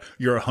Florida.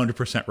 You're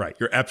 100% right.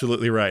 You're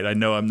absolutely right. I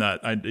know I'm not.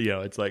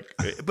 It's like,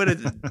 but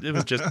it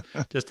was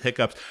just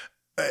hiccups.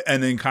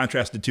 And then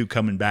contrasted to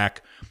coming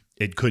back,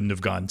 it couldn't have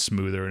gone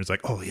smoother. And it's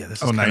like, oh yeah,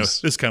 this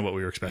is kind of what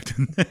we were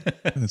expecting.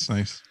 That's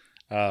nice.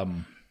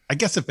 I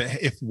guess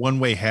if one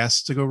way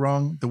has to go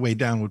wrong, the way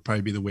down would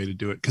probably be the way to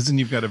do it. Because then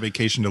you've got a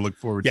vacation to look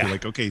forward to.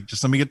 Like, okay,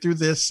 just let me get through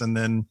this, and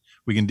then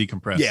we can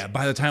decompress. Yeah.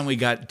 By the time we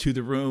got to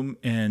the room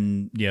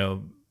and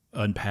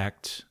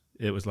unpacked,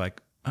 it was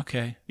like,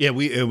 okay. Yeah.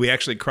 We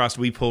actually crossed.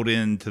 We pulled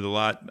into the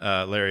lot.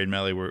 Larry and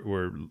Melly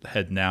were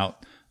heading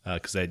out.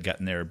 Because they had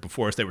gotten there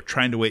before us. They were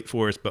trying to wait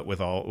for us, but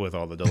with all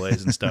the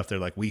delays and stuff, they're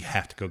like, we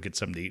have to go get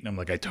something to eat. And I'm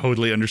like, I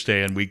totally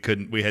understand. We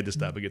had to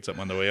stop and get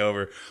something on the way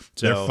over.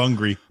 So, they're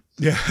hungry.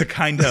 Yeah,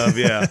 kind of.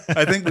 Yeah.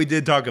 I think we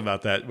did talk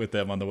about that with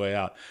them on the way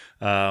out.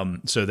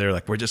 So they're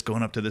like, we're just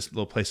going up to this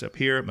little place up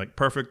here. I'm like,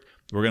 perfect.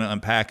 We're going to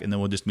unpack, and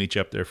then we'll just meet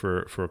you up there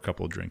for a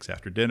couple of drinks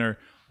after dinner.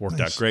 Worked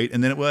out great.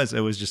 And then it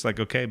was just like,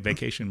 okay,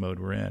 vacation mode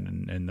we're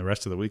in. And the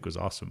rest of the week was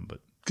awesome.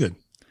 But good.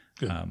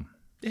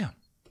 Yeah.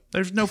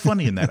 There's no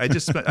funny in that.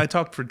 I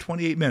talked for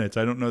 28 minutes.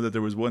 I don't know that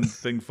there was one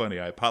thing funny.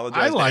 I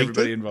apologize to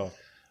everybody involved.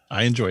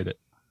 I enjoyed it.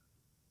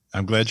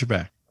 I'm glad you're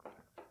back.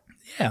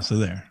 Yeah. So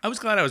there. I was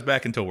glad I was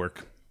back until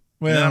work.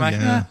 Well, and then I'm like,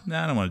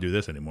 I don't want to do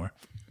this anymore.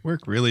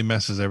 Work really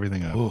messes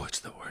everything up. Oh, it's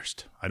the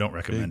worst. I don't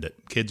recommend it.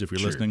 Kids, if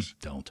you're listening,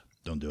 don't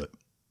do it.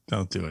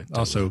 Don't do it.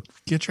 Also,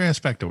 get your ass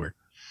back to work.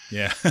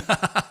 Yeah.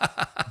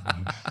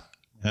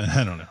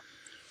 I don't know.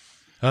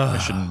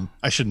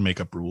 I shouldn't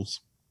make up rules.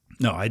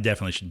 No, I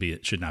definitely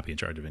should not be in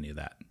charge of any of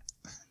that.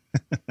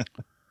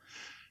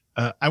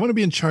 I want to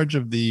be in charge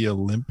of the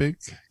Olympic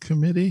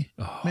Committee,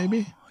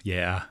 maybe.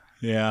 Yeah.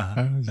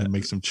 I'm gonna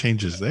make some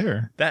changes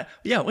there.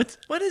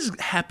 What is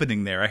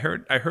happening there?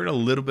 I heard a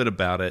little bit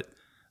about it.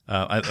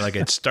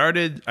 It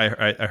started.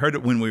 I heard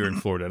it when we were in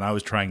Florida, and I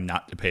was trying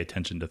not to pay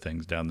attention to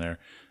things down there.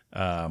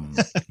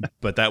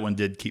 But that one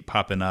did keep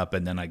popping up,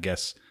 and then I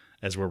guess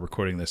as we're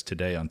recording this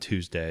today on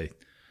Tuesday,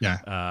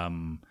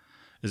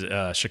 is it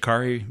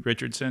Sha'Carri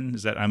Richardson?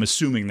 Is that? I'm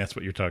assuming that's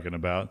what you're talking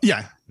about.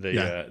 Yeah,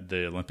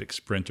 the Olympic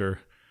sprinter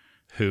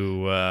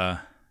who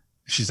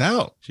she's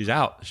out. She's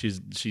out. She's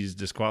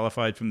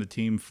disqualified from the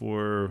team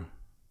for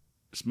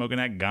smoking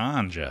that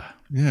ganja.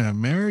 Yeah,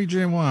 Mary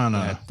J.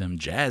 Them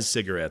jazz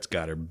cigarettes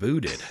got her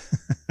booted.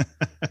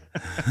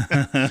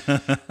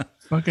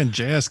 Fucking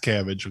jazz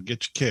cabbage will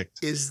get you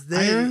kicked. Is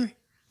there?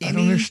 I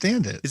don't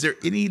understand it. Is there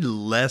any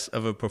less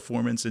of a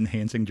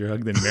performance-enhancing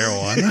drug than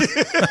marijuana?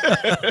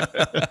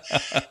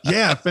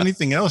 Yeah, if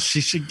anything else, she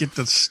should get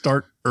to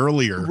start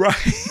earlier. Right.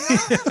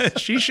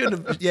 She should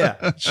have.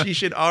 Yeah, she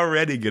should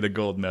already get a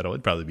gold medal.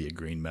 It'd probably be a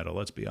green medal.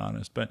 Let's be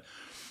honest. But,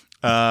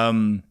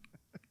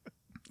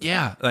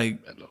 yeah, like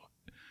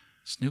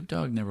Snoop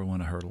Dogg never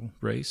won a hurdle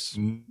race.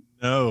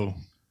 Nope.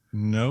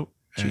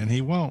 And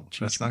he won't.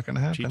 That's not going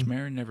to happen. Cheech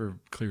Marin never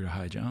cleared a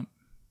high jump.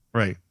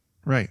 Right.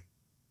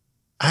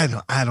 I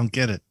don't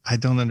get it. I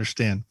don't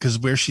understand, because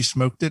where she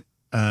smoked it,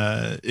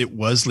 it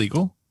was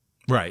legal.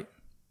 Right.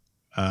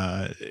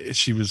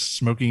 She was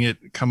smoking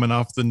it coming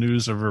off the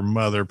news of her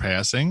mother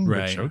passing.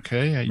 Right. Which,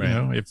 okay, you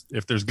know,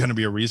 if there's going to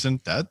be a reason,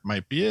 that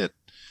might be it.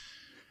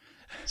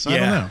 So yeah. I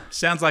don't know.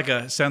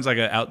 Sounds like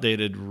a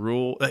outdated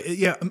rule.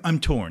 Yeah, I'm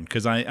torn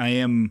because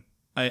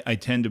I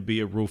tend to be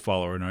a rule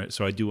follower, and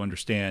so I do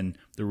understand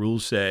the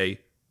rules say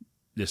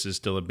this is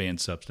still a banned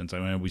substance. I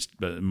mean,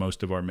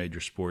 most of our major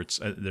sports,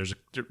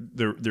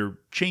 they're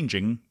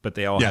changing, but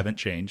they all haven't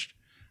changed.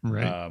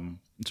 Right.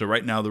 So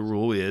right now the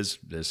rule is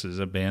this is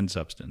a banned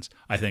substance.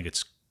 I think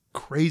it's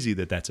crazy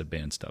that that's a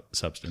banned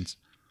substance.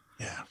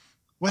 Yeah.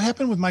 What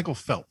happened with Michael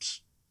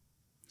Phelps?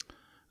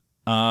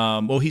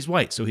 Well, he's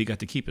white, so he got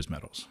to keep his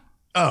medals.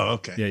 Oh,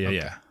 okay.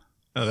 Yeah.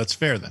 Oh, that's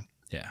fair then.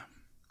 Yeah.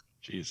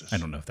 Jesus. I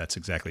don't know if that's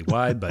exactly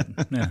why, but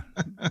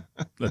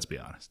let's be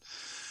honest.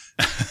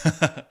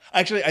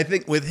 Actually, I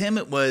think with him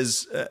it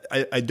was.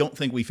 I don't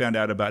think we found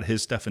out about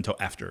his stuff until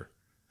after.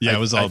 Yeah, it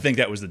was all. I think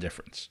that was the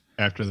difference.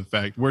 After the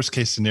fact, worst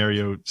case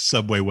scenario,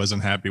 Subway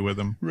wasn't happy with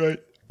him. Right.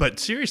 But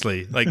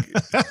seriously, like,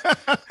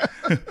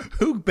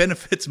 who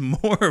benefits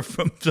more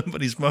from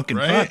somebody smoking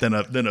pot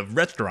than a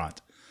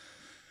restaurant?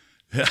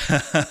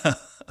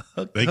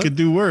 They could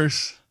do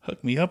worse.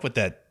 Hook me up with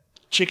that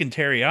chicken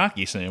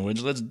teriyaki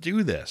sandwich. Let's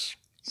do this.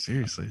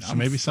 Seriously. So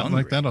maybe something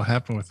like that will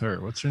happen with her.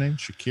 What's her name?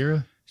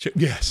 Shakira?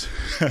 Yes.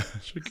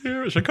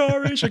 Shakari.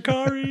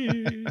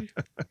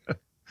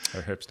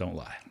 Her hips don't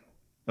lie.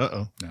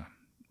 Uh-oh. No.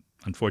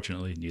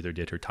 Unfortunately, neither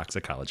did her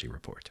toxicology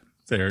report.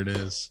 There it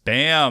is.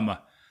 Bam.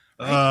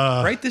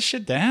 Write this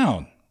shit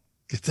down.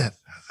 Get that.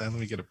 Let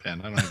me get a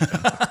pen. I don't have a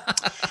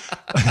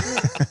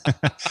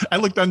pen. I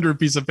looked under a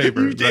piece of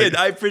paper. You did.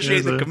 I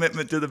appreciate the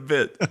commitment to the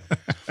bit.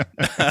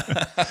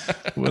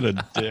 What a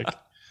dick.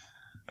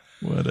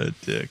 What a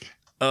dick.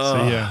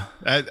 So yeah,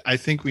 I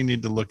think we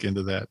need to look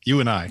into that. You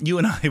and I,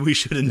 we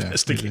should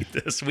investigate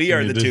this. We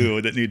are the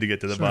two that need to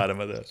get to the bottom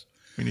of this.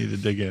 We need to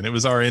dig in. It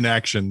was our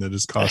inaction that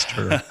has cost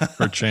her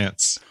her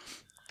chance.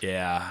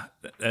 Yeah,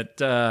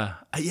 like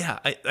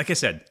I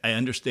said, I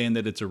understand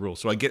that it's a rule,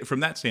 so I get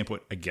from that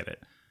standpoint. I get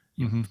it.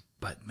 Mm-hmm.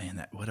 But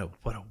man, what a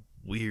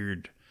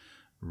weird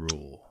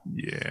rule.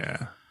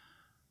 Yeah,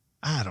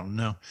 I don't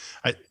know.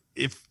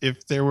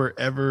 If there were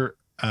ever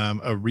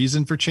a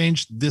reason for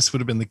change, this would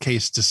have been the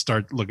case to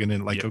start looking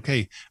in. Like,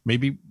 okay,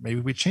 maybe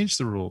we change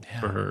the rule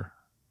for her.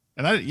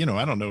 And I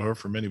don't know her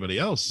from anybody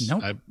else.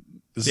 Nope.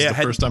 This is the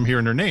first I'm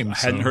hearing her name. I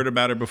hadn't heard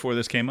about her before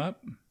this came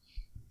up.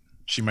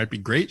 She might be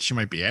great. She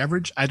might be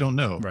average. I don't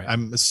know. Right.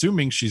 I'm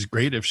assuming she's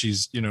great if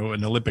she's,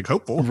 an Olympic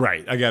hopeful.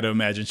 Right. I got to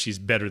imagine she's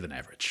better than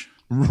average.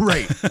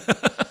 Right.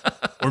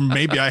 Or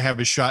maybe I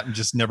have a shot and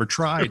just never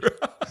tried.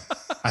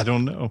 I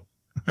don't know.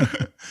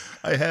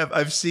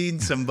 I've seen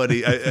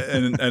somebody,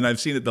 and I've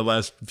seen it the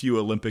last few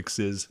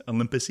Olympices,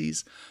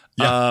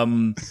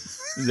 that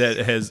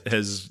has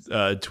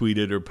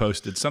tweeted or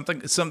posted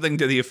something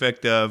to the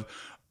effect of,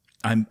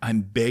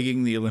 I'm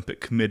begging the Olympic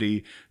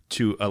Committee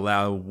to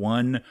allow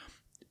one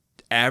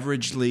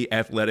averagely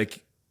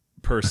athletic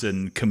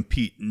person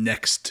compete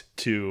next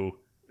to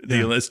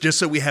the Olympics, just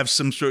so we have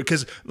some sort,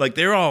 because like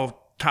they're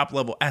all top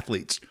level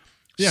athletes,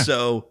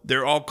 so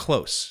they're all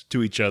close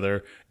to each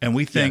other, and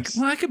we think,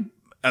 well, I could.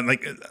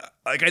 Like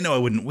I know I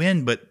wouldn't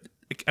win, but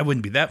I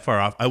wouldn't be that far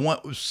off. I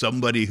want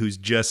somebody who's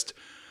just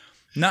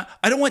not.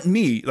 I don't want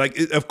me. Like,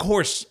 of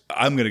course,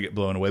 I'm gonna get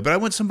blown away, but I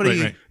want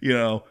somebody,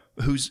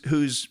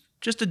 who's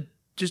just an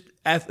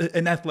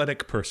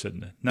athletic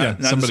person, not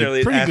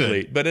necessarily an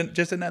athlete, but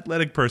just an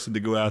athletic person to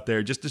go out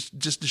there just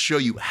to show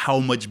you how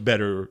much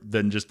better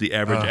than just the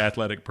average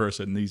athletic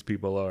person these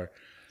people are.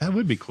 That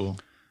would be cool.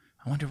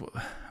 I wonder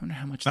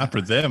how much. Not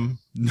for them.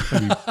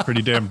 That'd be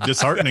pretty damn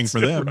disheartening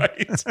for them.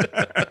 Right.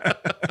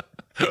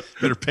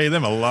 Better pay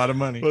them a lot of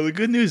money. Well, the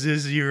good news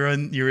is you're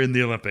in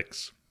the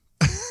Olympics.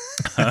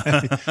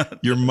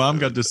 Your mom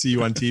got to see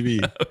you on TV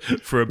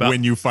for about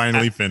when you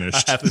finally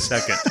finished. half a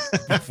second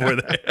before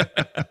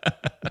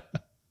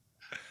that.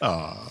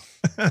 Oh,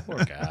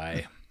 Poor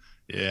guy.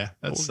 yeah,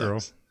 that Poor girl.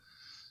 sucks.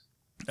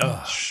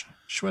 Oh,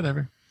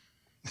 Whatever.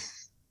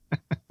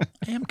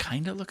 I am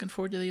kind of looking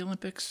forward to the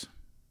Olympics.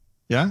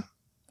 Yeah.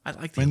 I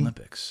like the When-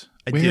 Olympics.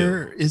 I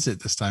Where do. is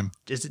it this time?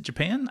 Is it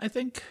Japan? I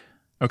think.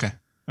 Okay.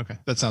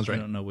 That sounds I right.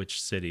 don't know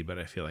which city, but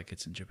I feel like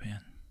it's in Japan.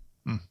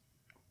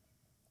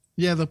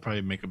 Yeah, they'll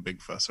probably make a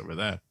big fuss over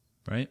that.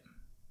 Right?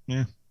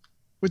 Yeah,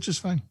 which is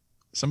fine.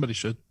 Somebody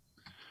should.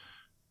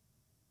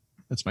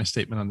 That's my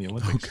statement on the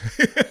Olympics.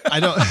 I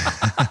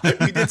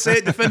don't. You did say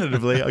it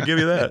definitively. I'll give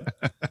you that.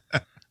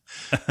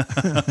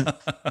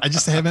 I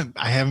just haven't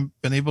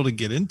been able to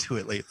get into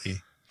it lately.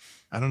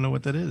 I don't know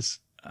what that is.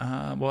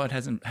 Well, it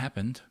hasn't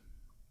happened.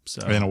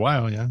 So In a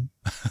while, yeah.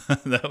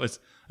 it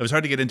was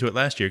hard to get into it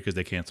last year because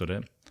they canceled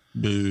it.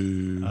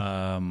 Boo.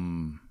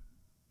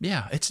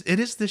 Yeah, it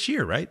is this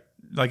year, right?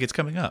 Like it's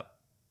coming up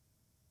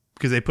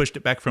because they pushed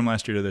it back from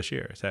last year to this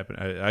year. It's happened.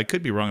 I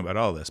could be wrong about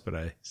all this, but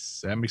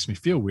That makes me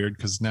feel weird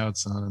because now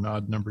it's on an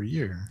odd number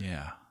year.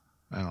 yeah,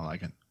 I don't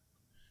like it.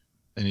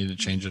 They need to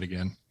change it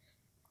again.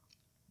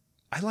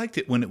 I liked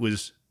it when it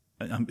was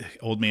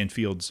Old Man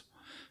Fields.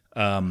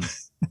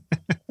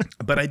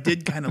 But I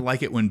did kind of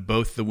like it when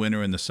both the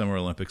Winter and the Summer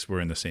Olympics were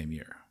in the same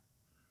year.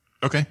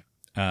 Okay.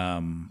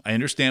 I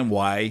understand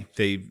why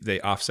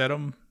they offset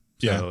them.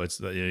 So Yeah. it's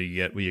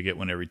you get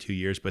one every 2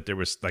 years, but there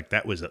was like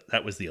that was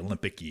the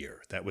Olympic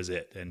year. That was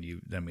it, and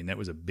that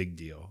was a big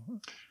deal.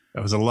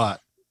 That was a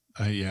lot.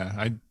 Yeah,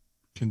 I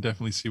can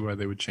definitely see why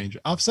they would change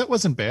it. Offset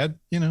wasn't bad,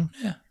 Yeah,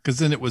 because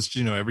then it was,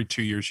 every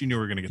 2 years you knew we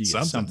were going to get you get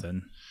something.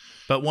 something.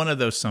 But one of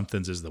those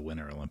somethings is the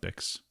Winter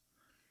Olympics.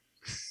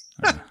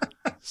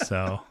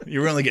 So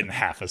you were only getting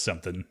half of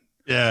something.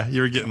 Yeah,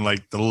 you were getting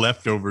like the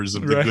leftovers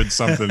of the Right. good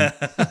something.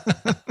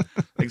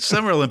 Like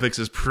Summer Olympics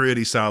is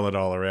pretty solid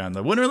all around.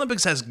 The Winter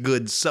Olympics has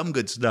some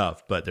good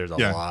stuff, but there's a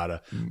Yeah. lot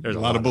of A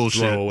lot of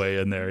bullshit. throwaway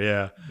in there.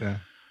 Yeah. Yeah.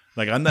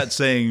 Like I'm not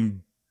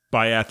saying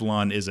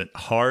biathlon isn't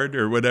hard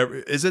or whatever.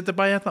 Is it the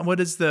biathlon? What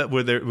is the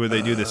where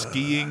they do the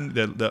skiing,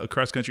 the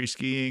cross country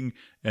skiing,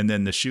 and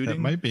then the That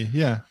shooting? might be.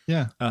 Yeah.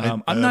 Yeah.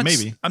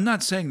 Maybe. I'm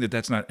not saying that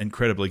that's not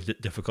incredibly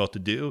difficult to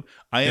do.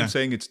 I am Yeah.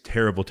 saying it's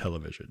terrible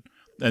television,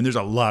 and there's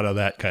a lot of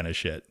that kind of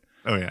shit.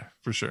 Oh yeah,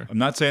 for sure. I'm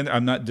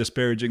not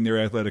disparaging their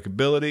athletic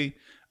ability.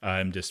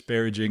 I'm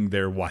disparaging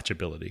their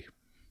watchability.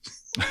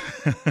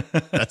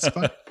 That's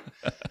fine.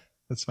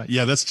 That's fine.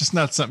 Yeah, that's just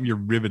not something you're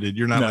riveted.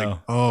 You're not No. like,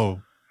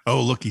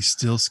 oh, look, he's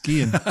still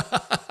skiing.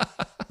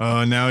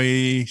 Oh, now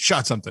he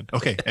shot something.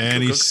 Okay,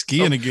 and he's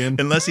skiing again.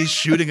 Unless he's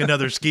shooting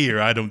another skier,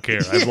 I don't care.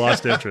 I've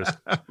lost interest.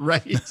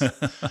 Right.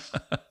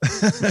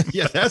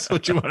 Yeah, that's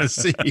what you want to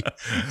see.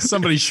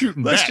 Somebody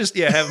shooting Let's back. just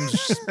have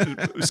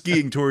them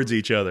skiing towards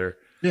each other.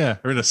 Yeah,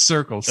 or in a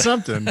circle,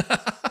 something.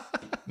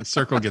 The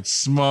circle gets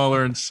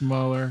smaller and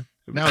smaller.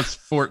 Now it's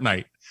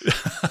Fortnite.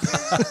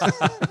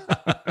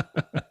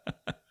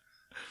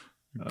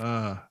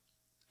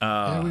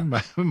 Yeah,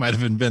 we might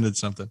have invented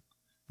something.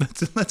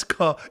 Let's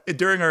call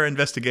during our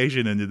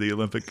investigation into the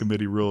Olympic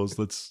Committee rules.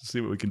 Let's see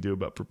what we can do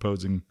about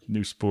proposing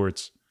new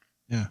sports.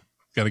 Yeah,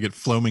 got to get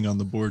Floaming on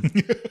the board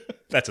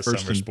That's a First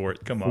summer and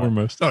sport. Come on.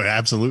 foremost. Oh, yeah,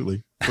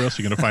 absolutely. Where else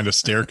are you going to find a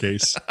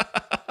staircase?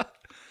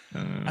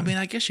 I mean,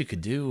 I guess you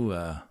could do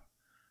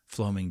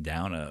floaming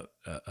down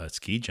a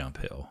ski jump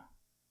hill.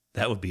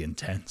 That would be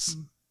intense.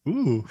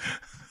 Ooh.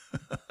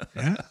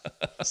 Yeah.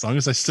 As long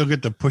as I still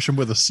get to push him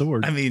with a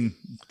sword. I mean,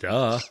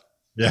 duh.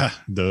 Yeah,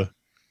 duh.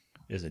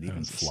 Is it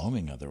even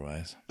floaming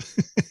otherwise?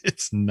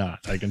 It's not.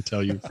 I can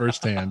tell you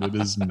firsthand, it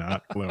is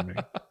not Floaming.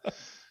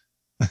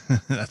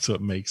 That's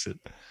what makes it.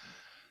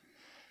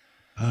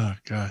 Oh,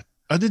 God.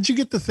 Oh, did you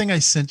get the thing I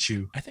sent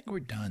you? I think we're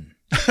done.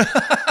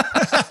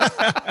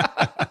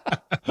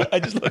 I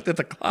just looked at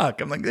the clock.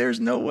 I'm like, there's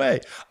no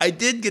way. I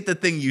did get the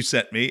thing you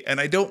sent me, and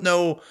I don't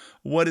know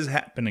what is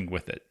happening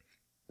with it.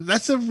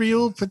 That's a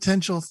real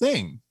potential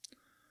thing.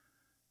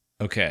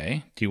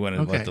 Okay. Do you want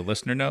to Okay. let the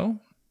listener know?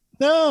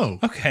 No.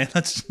 Okay,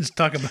 let's just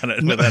talk about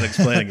it without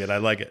explaining it. I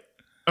like it.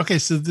 Okay,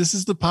 so this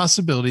is the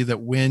possibility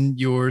that when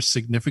your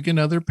significant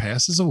other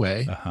passes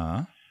away,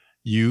 Uh-huh.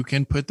 you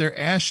can put their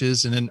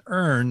ashes in an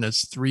urn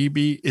that's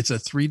 3D. It's a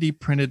 3D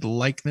printed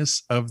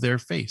likeness of their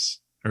face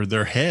or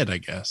their head, I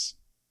guess.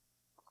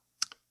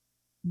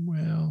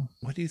 Well,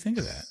 What do you think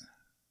of that?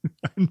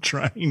 I'm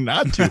trying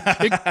not to.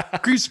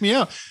 It creeps me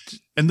out.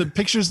 And the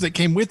pictures that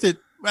came with it,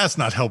 that's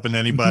not helping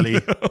anybody.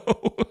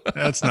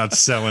 That's not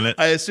selling it.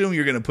 I assume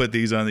you're going to put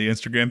these on the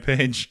Instagram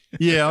page.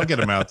 Yeah, I'll get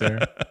them out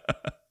there.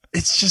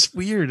 It's just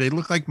weird. They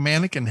look like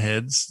mannequin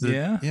heads. That,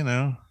 Yeah. You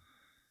know.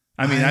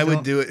 I mean, I would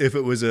don't- do it if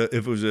it was a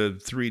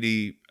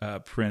 3D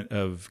print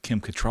of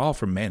Kim Cattrall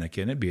from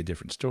Mannequin. It'd be a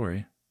different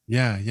story.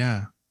 Yeah,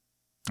 yeah.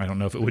 I don't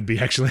know if it would be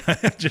actually.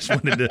 I just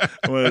wanted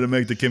to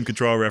make the Kim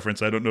Cattrall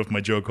reference. I don't know if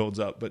my joke holds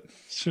up, but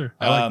Sure.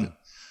 I liked it.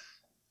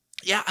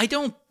 yeah, I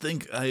don't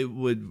think I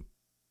would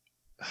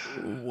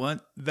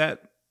want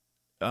that.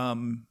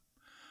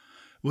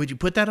 Would you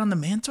put that on the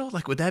mantle?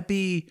 Like, would that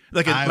be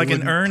like I like an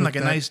wouldn't urn, put like a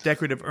that- nice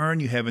decorative urn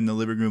you have in the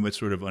living room? It's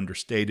sort of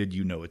understated.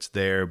 You know it's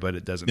there, but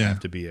it doesn't Yeah. have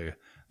to be a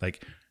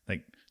like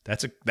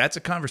that's a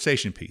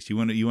conversation piece. You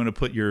want to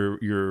put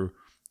your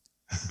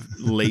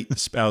late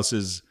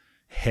spouse's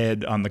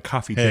head on the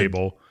coffee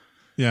table.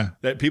 Yeah.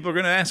 That people are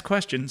going to ask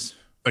questions.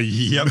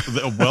 Yep.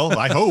 Well,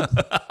 I hope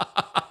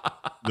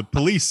the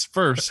police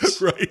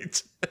first.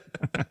 Right.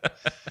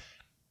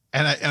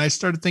 And I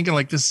started thinking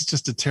like, this is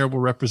just a terrible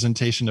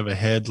representation of a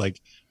head.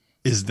 Like,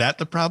 is that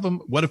the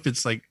problem? What if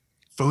it's like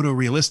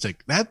photorealistic?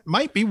 That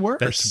might be worse.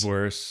 That's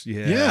worse.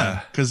 Yeah.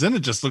 Yeah. Because then it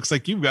just looks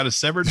like you've got a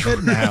severed head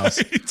in the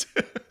house.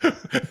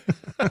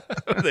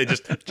 Right. They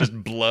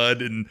just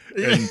blood and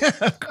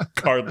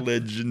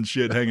cartilage and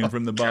shit hanging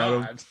from the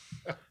bottom.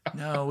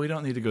 No, we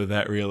don't need to go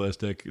that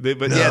realistic.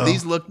 But yeah,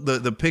 these look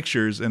the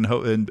pictures and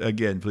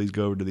again, please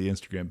go over to the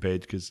Instagram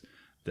page because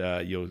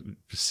you'll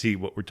see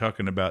what we're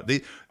talking about.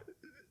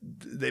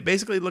 They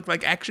basically look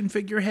like action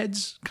figure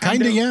heads,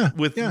 Kinda, yeah.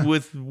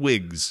 with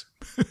wigs.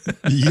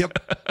 Yep.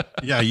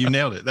 Yeah, you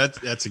nailed it.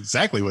 That's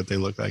exactly what they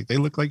look like. They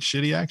look like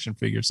shitty action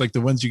figures, like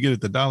the ones you get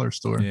at the dollar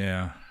store.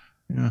 Yeah.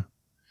 Yeah.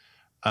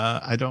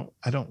 I don't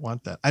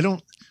want that. I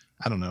don't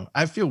know.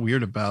 I feel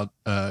weird about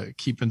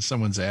keeping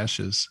someone's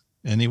ashes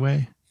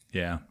anyway.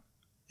 Yeah.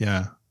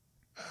 Yeah.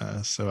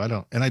 So I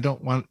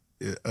don't want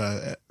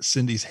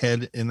Cindy's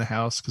head in the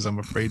house because I'm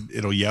afraid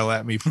it'll yell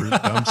at me for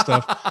dumb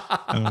stuff.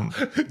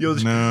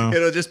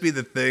 It'll just be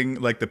the thing,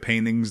 like the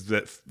paintings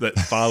that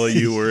follow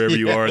you wherever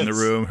you are in the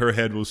Yes. room. Her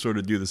head will sort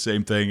of do the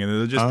same thing, and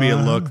it'll just be a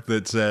look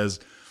that says,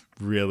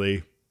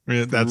 "Really,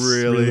 That's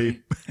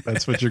really,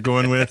 that's what you're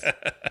going with.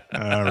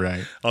 All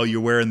right. oh,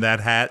 you're wearing that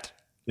hat."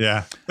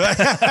 Yeah.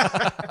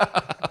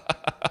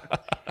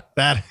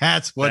 That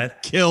hat's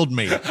what killed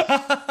me.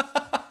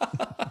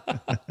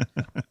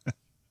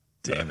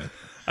 Damn it.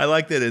 I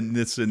like that in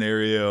this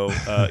scenario,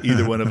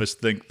 either one of us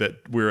think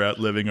that we're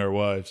outliving our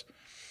wives.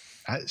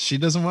 She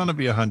doesn't want to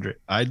be 100.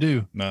 I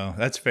do. No,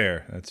 that's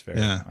fair. That's fair.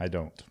 Yeah. I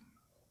don't.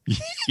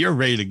 You're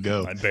ready to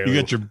go. I barely-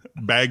 You got your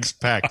bags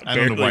packed. I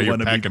don't know barely why you're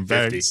wanna be packing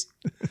 50. bags.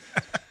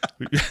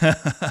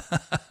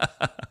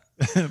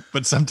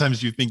 But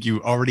sometimes you think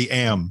you already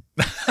am.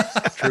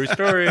 True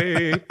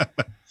story.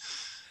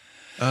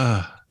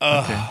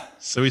 Okay.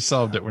 So we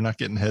solved it. We're not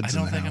getting heads I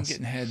don't in the think I'm house.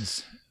 getting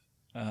heads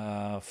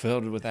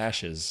filled with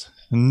ashes.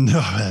 No,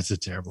 that's a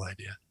terrible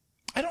idea.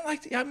 I don't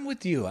like. I'm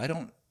with you. I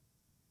don't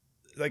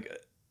like.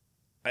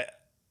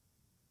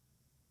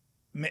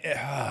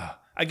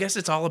 I guess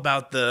it's all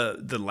about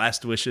the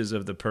last wishes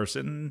of the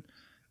person,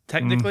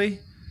 technically.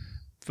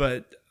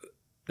 But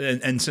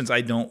and since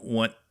I don't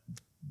want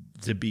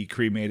to be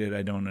cremated,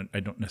 I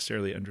don't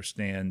necessarily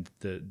understand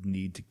the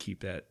need to keep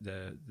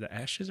the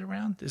ashes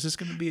around. This isn't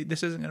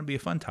going to be a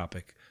fun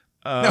topic.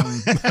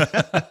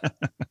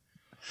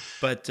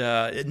 But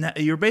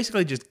you're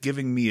basically just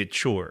giving me a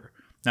chore.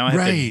 Now I have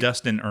to Right.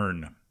 dust an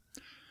urn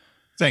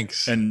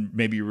Thanks. and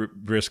maybe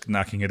risk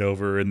knocking it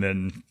over and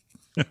then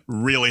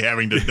Really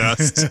having to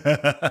dust.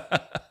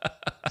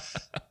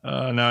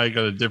 Now I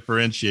got to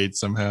differentiate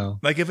somehow.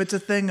 like if it's a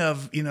thing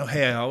of,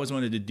 hey, I always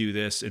wanted to do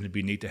this and it'd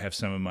be neat to have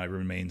some of my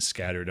remains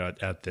scattered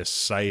at this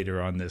site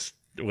or on this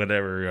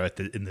whatever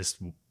in this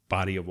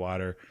body of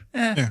water.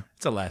 Yeah.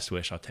 It's a last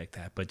wish. I'll take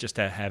that. But just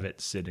to have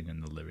it sitting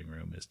in the living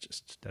room is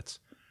just that's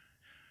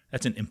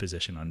an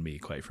imposition on me,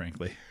 quite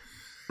frankly.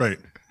 Right.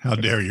 How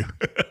dare you?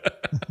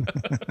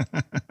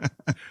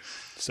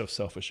 So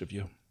selfish of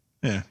you.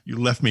 Yeah. You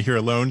left me here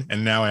alone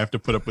and now I have to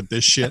put up with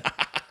this shit.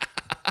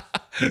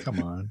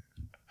 Come on.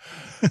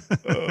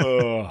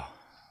 Oh.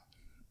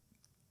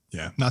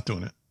 Yeah. Not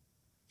doing it.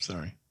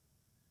 Sorry.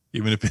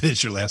 Even if it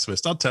is your last wish,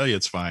 I'll tell you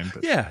it's fine.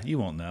 But Yeah, you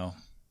won't know.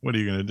 what are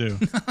you going to do?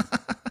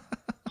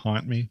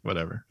 Haunt me?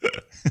 Whatever.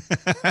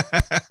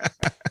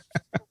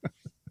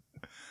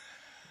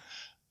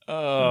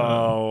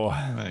 Oh.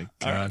 My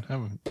God.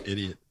 I'm an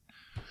idiot.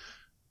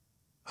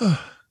 Well,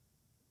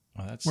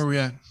 that's Where are we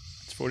at?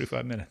 it's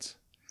 45 minutes.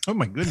 Oh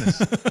my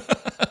goodness.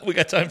 We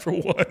got time for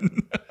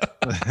one.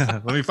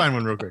 Let me find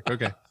one real quick.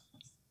 Okay.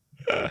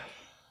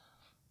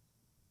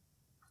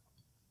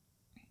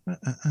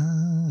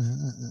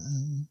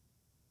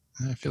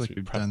 I feel like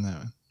we've done that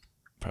one.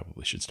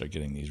 Probably should start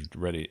getting these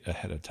ready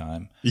ahead of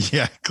time.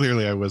 Yeah,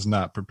 clearly I was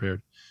not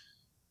prepared.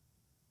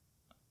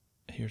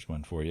 Here's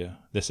one for you.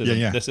 This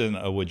isn't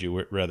a would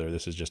you rather.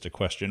 This is just a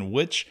question.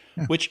 Which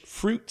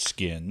fruit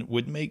skin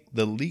would make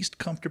the least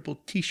comfortable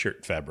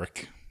t-shirt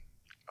fabric?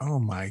 Oh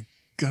my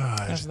God.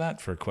 How's that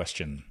for a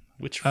question?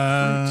 Which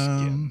fruit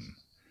skin?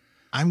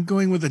 I'm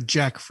going with a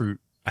jackfruit.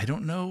 I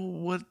don't know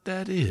what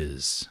that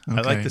is. I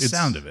Okay, like the it's-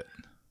 sound of it.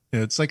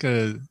 Yeah, it's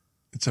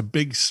a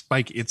big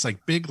spike. It's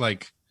like big,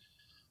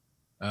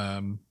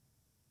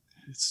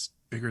 it's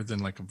bigger than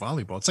like a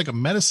volleyball. It's like a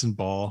medicine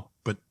ball,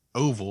 but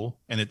oval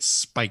and it's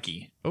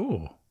spiky.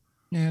 Oh.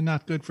 Yeah,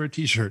 not good for a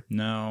t-shirt.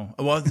 No.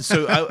 Well,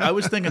 so I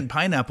was thinking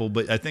pineapple,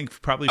 but I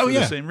think probably for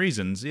the same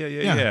reasons.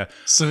 Yeah.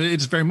 So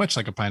it's very much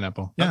like a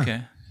pineapple. Yeah.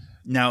 Okay.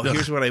 Now, Ugh.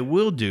 here's what I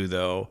will do,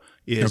 though,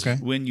 is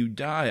Okay. when you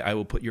die, I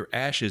will put your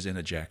ashes in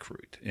a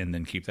jackfruit and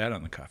then keep that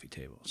on the coffee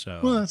table. So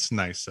Well, that's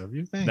nice of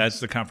you. Thanks. that's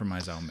the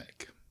compromise I'll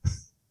make.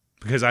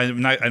 Because I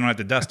don't have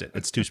to dust it.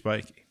 It's too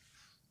spiky.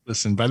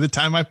 Listen, by the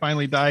time I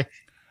finally die,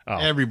 Oh.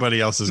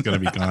 everybody else is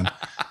going to be gone.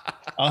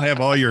 I'll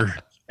have all your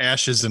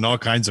ashes and all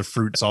kinds of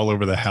fruits all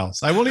over the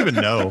house. I won't even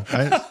know.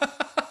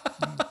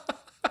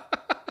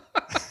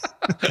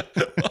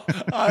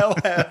 I'll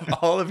have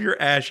all of your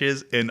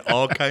ashes and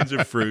all kinds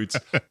of fruits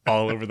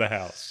all over the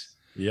house.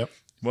 Yep.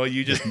 Well,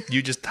 you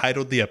just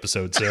titled the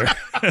episode, sir.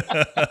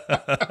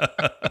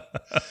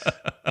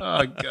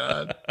 Oh,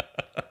 God.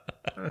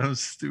 I'm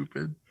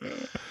stupid.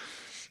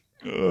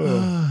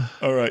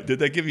 All right. Did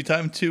that give you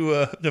time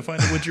to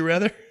find a would you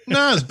rather? No,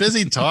 I was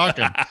busy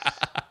talking.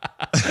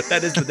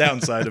 That is the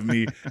downside of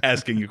me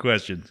asking you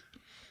questions.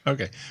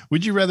 Okay.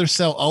 Would you rather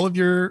sell all of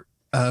your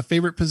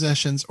favorite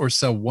possessions or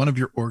sell one of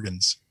your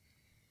organs?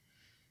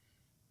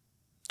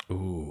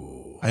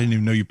 Ooh. I didn't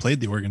even know you played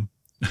the organ.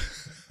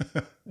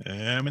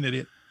 I'm an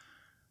idiot.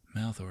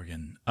 Mouth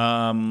organ.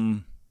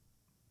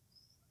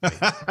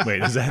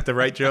 Wait, is that the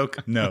right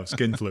joke? No,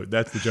 skin flute.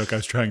 That's the joke I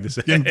was trying to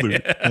say. Skin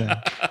flute.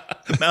 Yeah.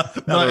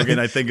 Mouth organ,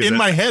 I think, is in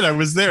my head. I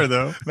was there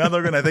though. mouth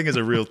organ, I think, is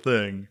a real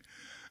thing.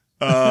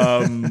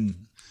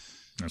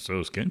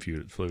 So skin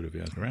flute, if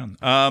you ask around.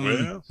 I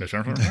don't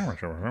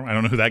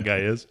know who that guy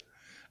is.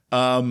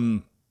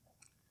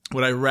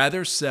 Would I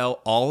rather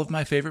sell all of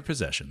my favorite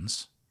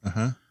possessions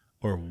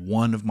or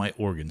one of my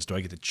organs? Do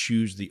I get to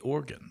choose the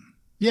organ?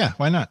 Yeah.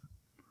 Why not?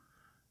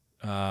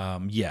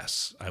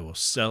 Yes, I will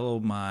sell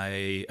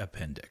my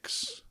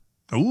appendix.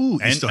 Ooh,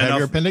 you still have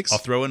your appendix? I'll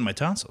throw in my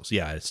tonsils.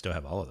 Yeah, I still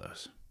have all of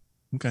those.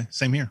 Okay.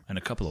 Same here. And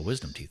a couple of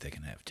wisdom teeth they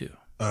can have too.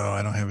 Oh,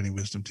 I don't have any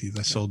wisdom teeth.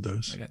 I sold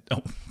those. I got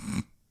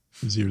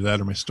It was either that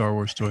or my Star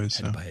Wars toys.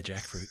 had So. to buy a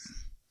jackfruit.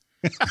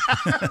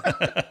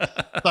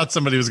 Thought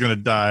somebody was going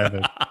to die,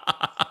 but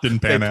didn't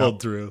pan They out.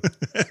 pulled through.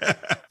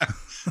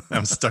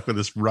 I'm stuck with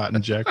this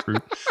rotten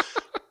jackfruit.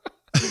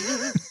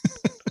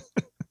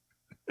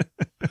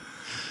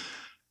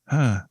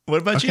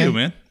 What about Okay. you,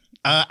 man?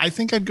 I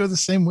think I'd go the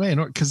same way,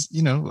 because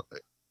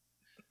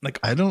Like,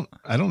 I don't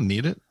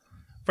need it.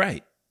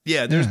 right?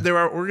 Yeah, there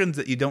are organs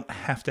that you don't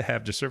have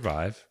to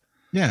survive.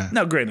 Yeah,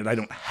 Now, granted, I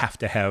don't have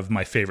to have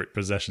my favorite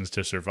possessions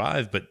to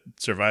survive, but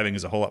surviving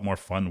is a whole lot more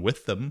fun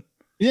with them.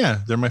 yeah,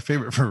 they're my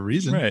favorite for a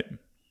reason. Right.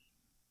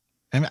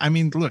 And I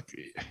mean, look,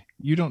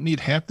 you don't need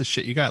half the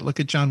shit you got. Look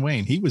at John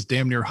Wayne; he was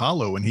damn near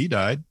hollow when he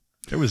died.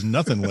 There was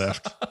nothing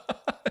left.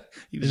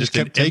 He was They just just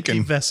kept an empty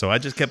taking. vessel. I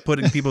just kept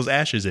putting people's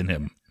ashes in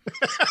him.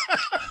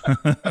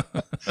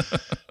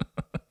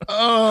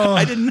 Oh,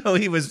 I didn't know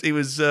he was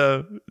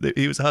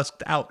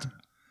husked out.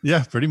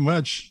 yeah, pretty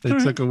much. They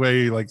took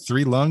away like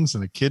 3 lungs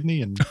and a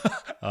kidney and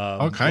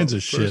all kinds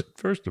of shit.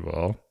 First of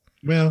all,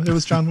 Well, it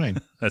was John Wayne.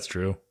 that's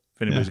true.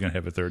 If anybody's gonna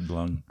have a third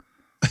lung,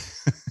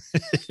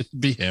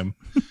 Be him.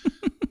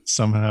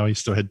 Somehow he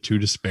still had 2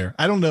 to spare.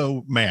 I don't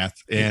know math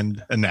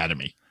and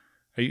anatomy.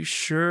 are you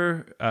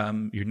sure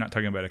you're not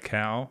talking about a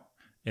cow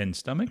and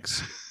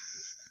stomachs?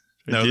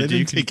 No, they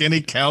didn't take any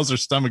cows or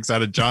stomachs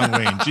out of John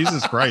Wayne.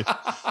 Jesus Christ.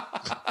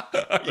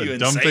 Are you A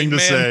dumb insane, thing to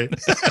man?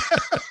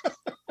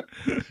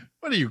 say.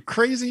 What are you,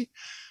 crazy?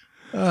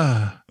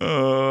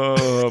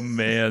 Oh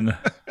man.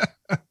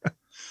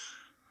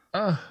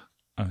 Uh,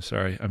 I'm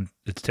sorry.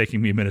 It's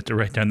taking me a minute to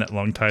write down that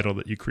long title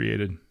that you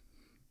created.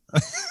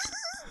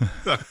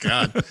 oh,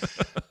 God.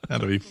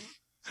 That'll be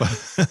I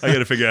got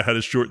to figure out how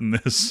to shorten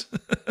this.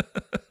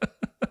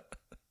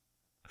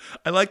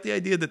 I like the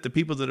idea that the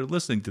people that are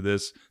listening to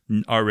this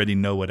already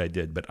know what I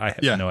did, but I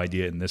have no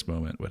idea in this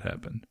moment what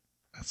happened.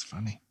 That's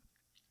funny.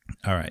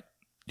 All right.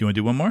 Do you want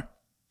to do one more?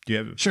 Do you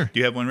have Sure. Do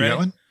you have one You ready? got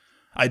one?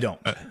 I don't.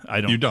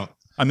 I don't. You don't.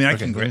 I mean, I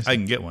Okay, can let me see. I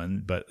can get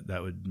one, but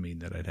that would mean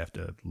that I'd have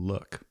to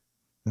look,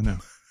 No.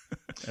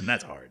 and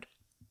that's hard.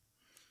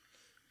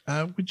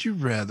 Would you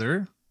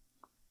rather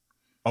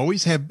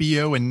always have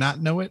BO and not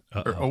know it,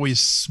 or always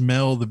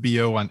smell the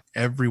BO on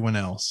everyone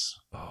else?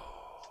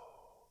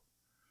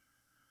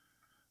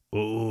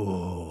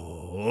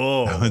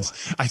 Oh,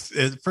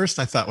 At first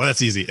I thought, well,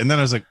 that's easy. And then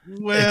I was like,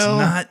 well, it's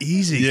not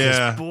easy.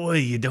 yeah. Boy,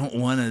 you don't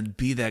want to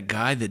be that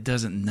guy that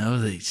doesn't know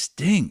they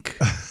stink.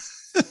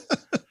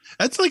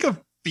 that's like a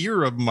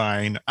fear of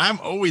mine. I'm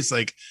always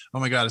like, oh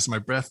my God, is my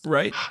breath,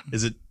 Right.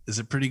 Is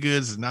it pretty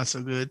good? Is it not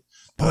so good?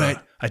 Boy,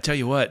 I tell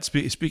you what.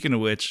 Speaking of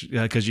which,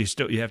 because you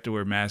have to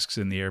wear masks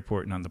in the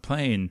airport and on the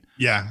plane.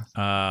 Yeah.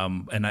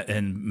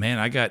 And man,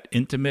 I got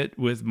intimate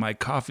with my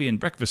coffee and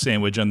breakfast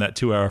sandwich on that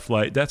 2-hour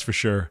flight. That's for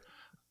sure.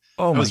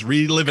 Oh I was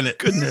reliving it.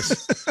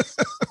 goodness.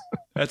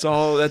 That's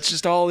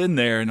just all in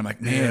there. And I'm like,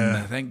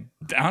 man,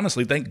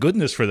 thank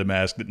goodness for the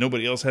mask that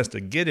nobody else has to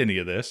get any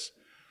of this.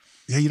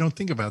 Yeah, you don't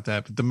think about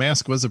that, but the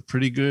mask was a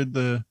pretty good.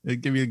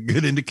 It gave you a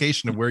good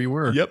indication of where you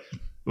were. Yep.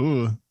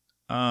 Ooh.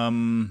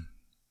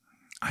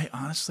 I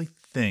honestly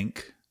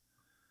think.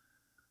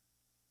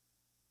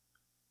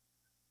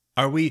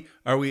 Are we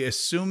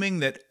assuming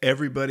that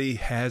everybody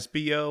has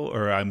BO,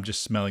 or I'm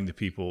just smelling the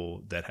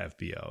people that have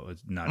BO?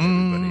 It's not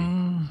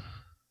everybody.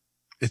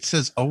 it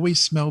says always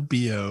smell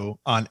BO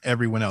on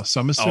everyone else.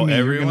 So I'm assuming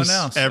everyone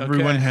else.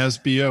 Everyone Okay. has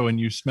BO and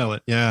you smell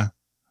it. Yeah.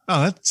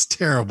 Oh, that's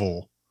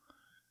terrible.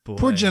 Boy.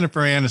 Poor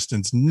Jennifer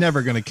Aniston's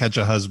never going to catch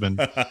a husband.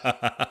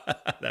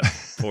 That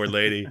poor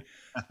lady.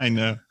 I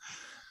know.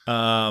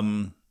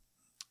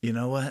 You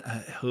know what?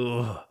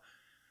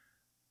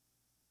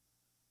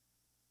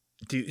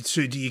 Do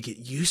you get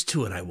used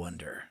to it? I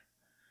wonder.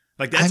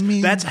 Like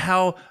that's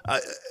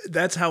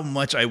how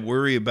much I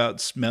worry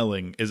about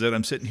smelling. Is that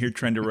I'm sitting here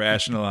trying to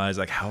rationalize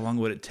like how long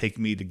would it take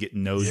me to get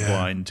nose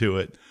blind to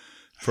it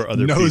for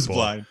other Nose people?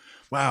 blind.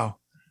 Wow.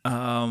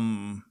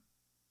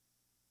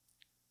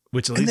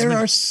 Which And there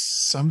are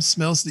some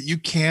smells that you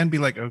can be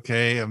like,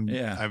 okay,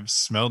 I've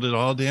smelled it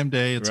all damn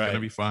day. It's Right. gonna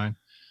be fine.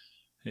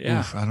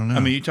 Yeah. Oof, I don't know. I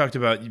mean, you talked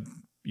about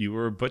you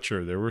were a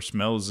butcher. There were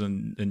smells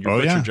in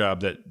your butcher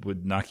job that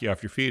would knock you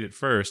off your feet at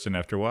first, and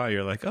after a while,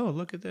 you're like, "Oh,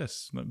 look at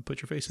this!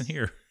 Put your face in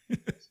here."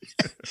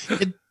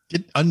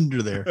 Get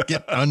under there.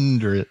 Get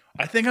under it.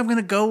 I think I'm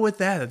gonna go with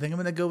that. I think I'm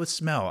gonna go with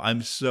smell.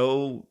 I'm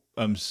so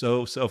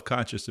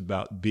self-conscious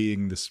about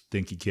being the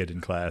stinky kid in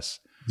class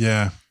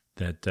Yeah.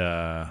 that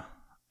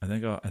I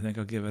think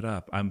I'll give it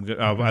up. I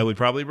would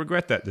probably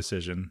regret that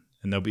decision,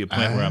 and there'll be a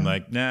point where I'm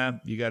like, "Nah,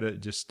 you got to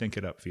just stink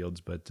it up, Fields."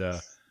 But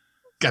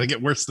Got to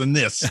get worse than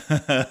this.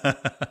 I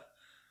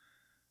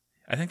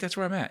think that's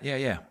where I'm at.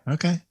 Yeah.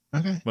 Okay.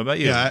 What about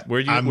you? Yeah,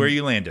 where are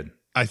you landing?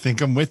 I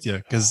think I'm with you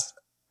because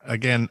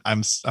again,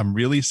 I'm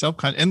really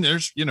self-conscious. And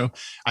there's,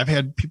 I've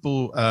had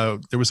people.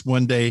 There was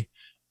one day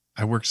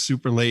I worked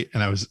super late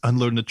and I was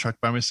unloading the truck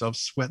by myself,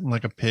 sweating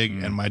like a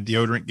pig, and my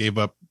deodorant gave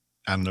up.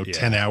 I don't know,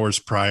 10 hours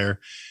prior.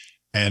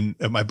 And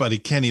my buddy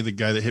Kenny, the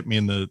guy that hit me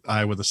in the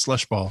eye with a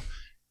slush ball,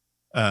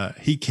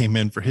 he came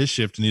in for his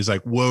shift and he's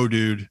like, "Whoa,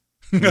 dude,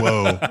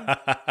 whoa!"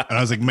 And I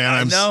was like, "Man,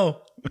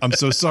 I'm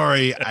so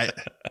sorry.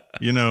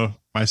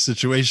 My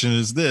situation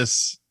is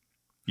this.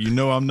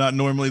 I'm not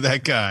normally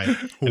that guy."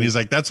 And he's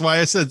like, "That's why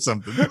I said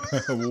something."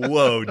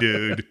 Whoa,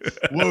 dude.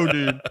 Whoa,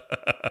 dude.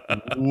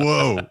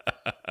 Whoa.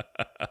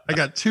 I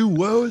got 2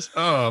 woes.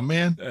 Oh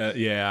man.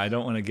 I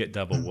don't want to get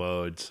double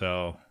woed,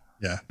 so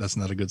Yeah, that's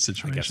not a good I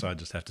situation. guess I'll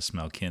just have to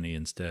smell Kenny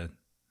instead.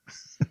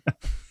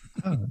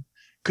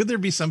 Could there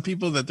be some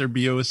people that their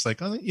BO is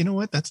like, "Oh, you know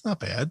what? That's not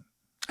bad."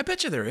 I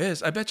bet you there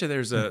is. I bet you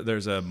there's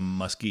a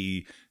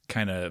musky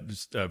kind of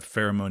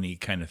pheromone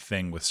kind of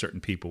thing with certain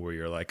people where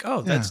you're like,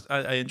 "Oh,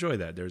 I enjoy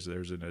that."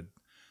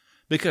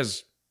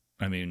 Because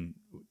I mean,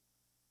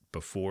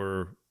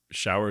 before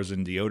showers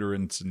and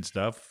deodorants and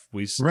stuff,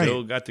 we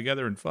still got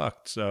together and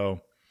fucked.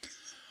 So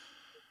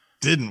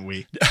Didn't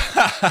we?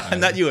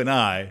 not you and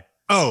I.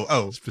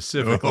 Oh,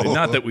 Specifically,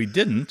 not that we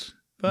didn't,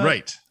 but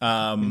right.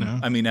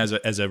 I mean, as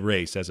a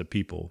race, as a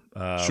people,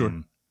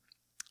 Sure.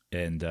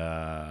 And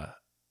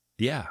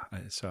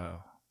so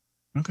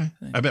Okay.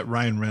 I bet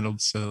Ryan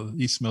Reynolds,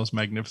 he smells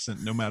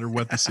magnificent no matter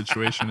what the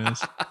situation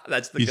is.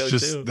 that's the He's go-to.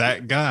 just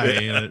that guy.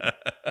 And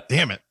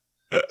damn it.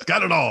 He's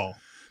got it all.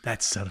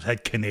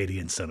 That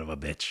Canadian son of a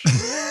bitch.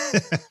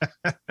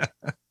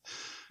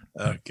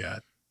 Oh,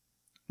 God.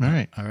 All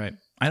right. All right.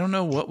 I don't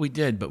know what we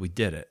did, but we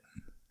did it.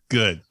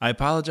 Good. I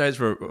apologize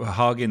for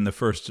hogging the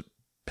first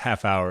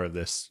half hour of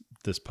this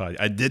pod.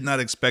 I did not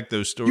expect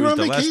those stories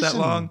to last that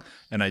long,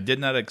 and I did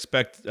not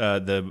expect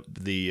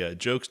the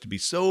jokes to be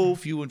so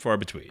few and far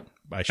between.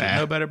 I should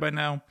know better by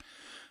now.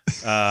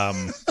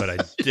 But I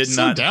did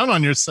so down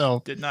on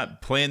yourself. Did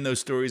not plan those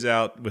stories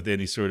out with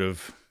any sort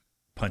of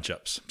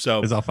punch-ups.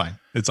 So It's all fine.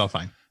 It's all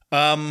fine.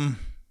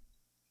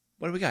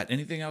 what do we got?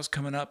 Anything else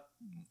coming up?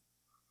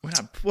 We're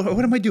not.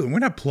 What am I doing? We're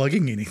not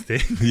plugging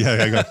anything.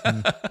 Yeah,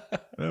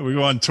 we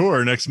go on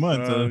tour next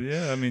month.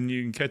 Yeah, I mean,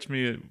 you can catch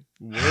me at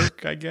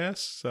work, I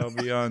guess. I'll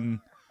be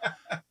on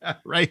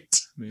Right.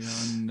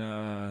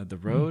 the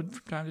road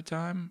from time to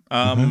time.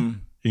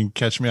 You can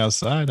catch me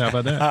outside. How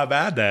about that? How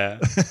about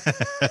that?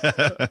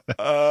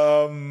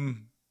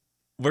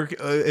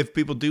 If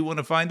people do want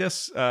to find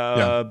us,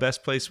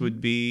 best place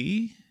would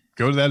be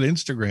Go to that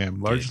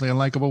Instagram, largely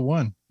unlikable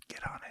one.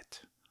 get on it.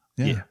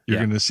 Yeah. You're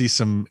going to see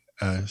some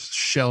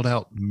shelled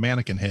out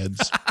mannequin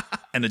heads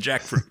And a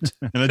jackfruit.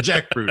 and a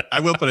jackfruit. I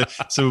will put it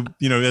so,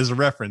 as a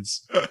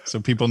reference so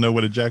people know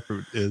what a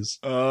jackfruit is.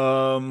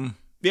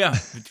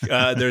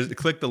 There's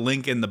click the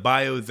link in the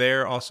bio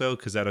there also,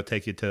 because that'll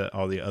take you to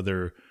all the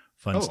other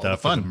fun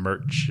stuff, fun. and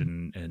merch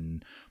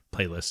and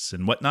playlists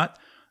and whatnot.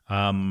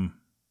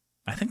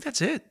 I think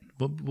that's it.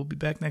 We'll be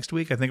back next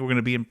week. I think we're going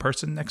to be in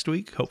person next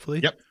week,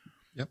 hopefully. Yep.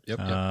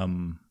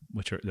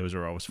 Those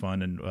are always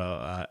fun, and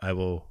I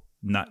will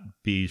not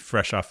be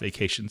fresh off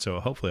vacation, so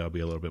hopefully I'll be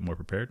a little bit more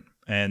prepared.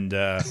 And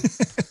I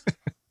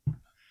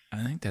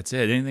think that's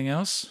it. Anything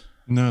else?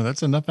 No,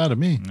 that's enough out of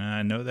me.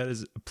 I know that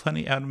is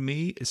plenty out of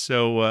me.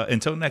 So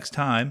until next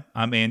time,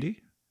 I'm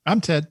Andy.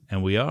 I'm Ted.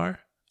 And we are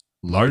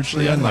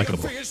Largely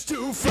unlikable. Fish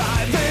to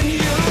fry, then you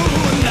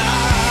and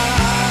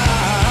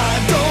I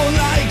don't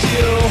like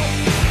you,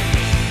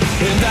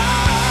 and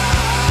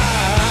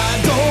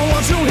I don't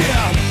want you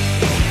here,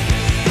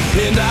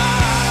 and I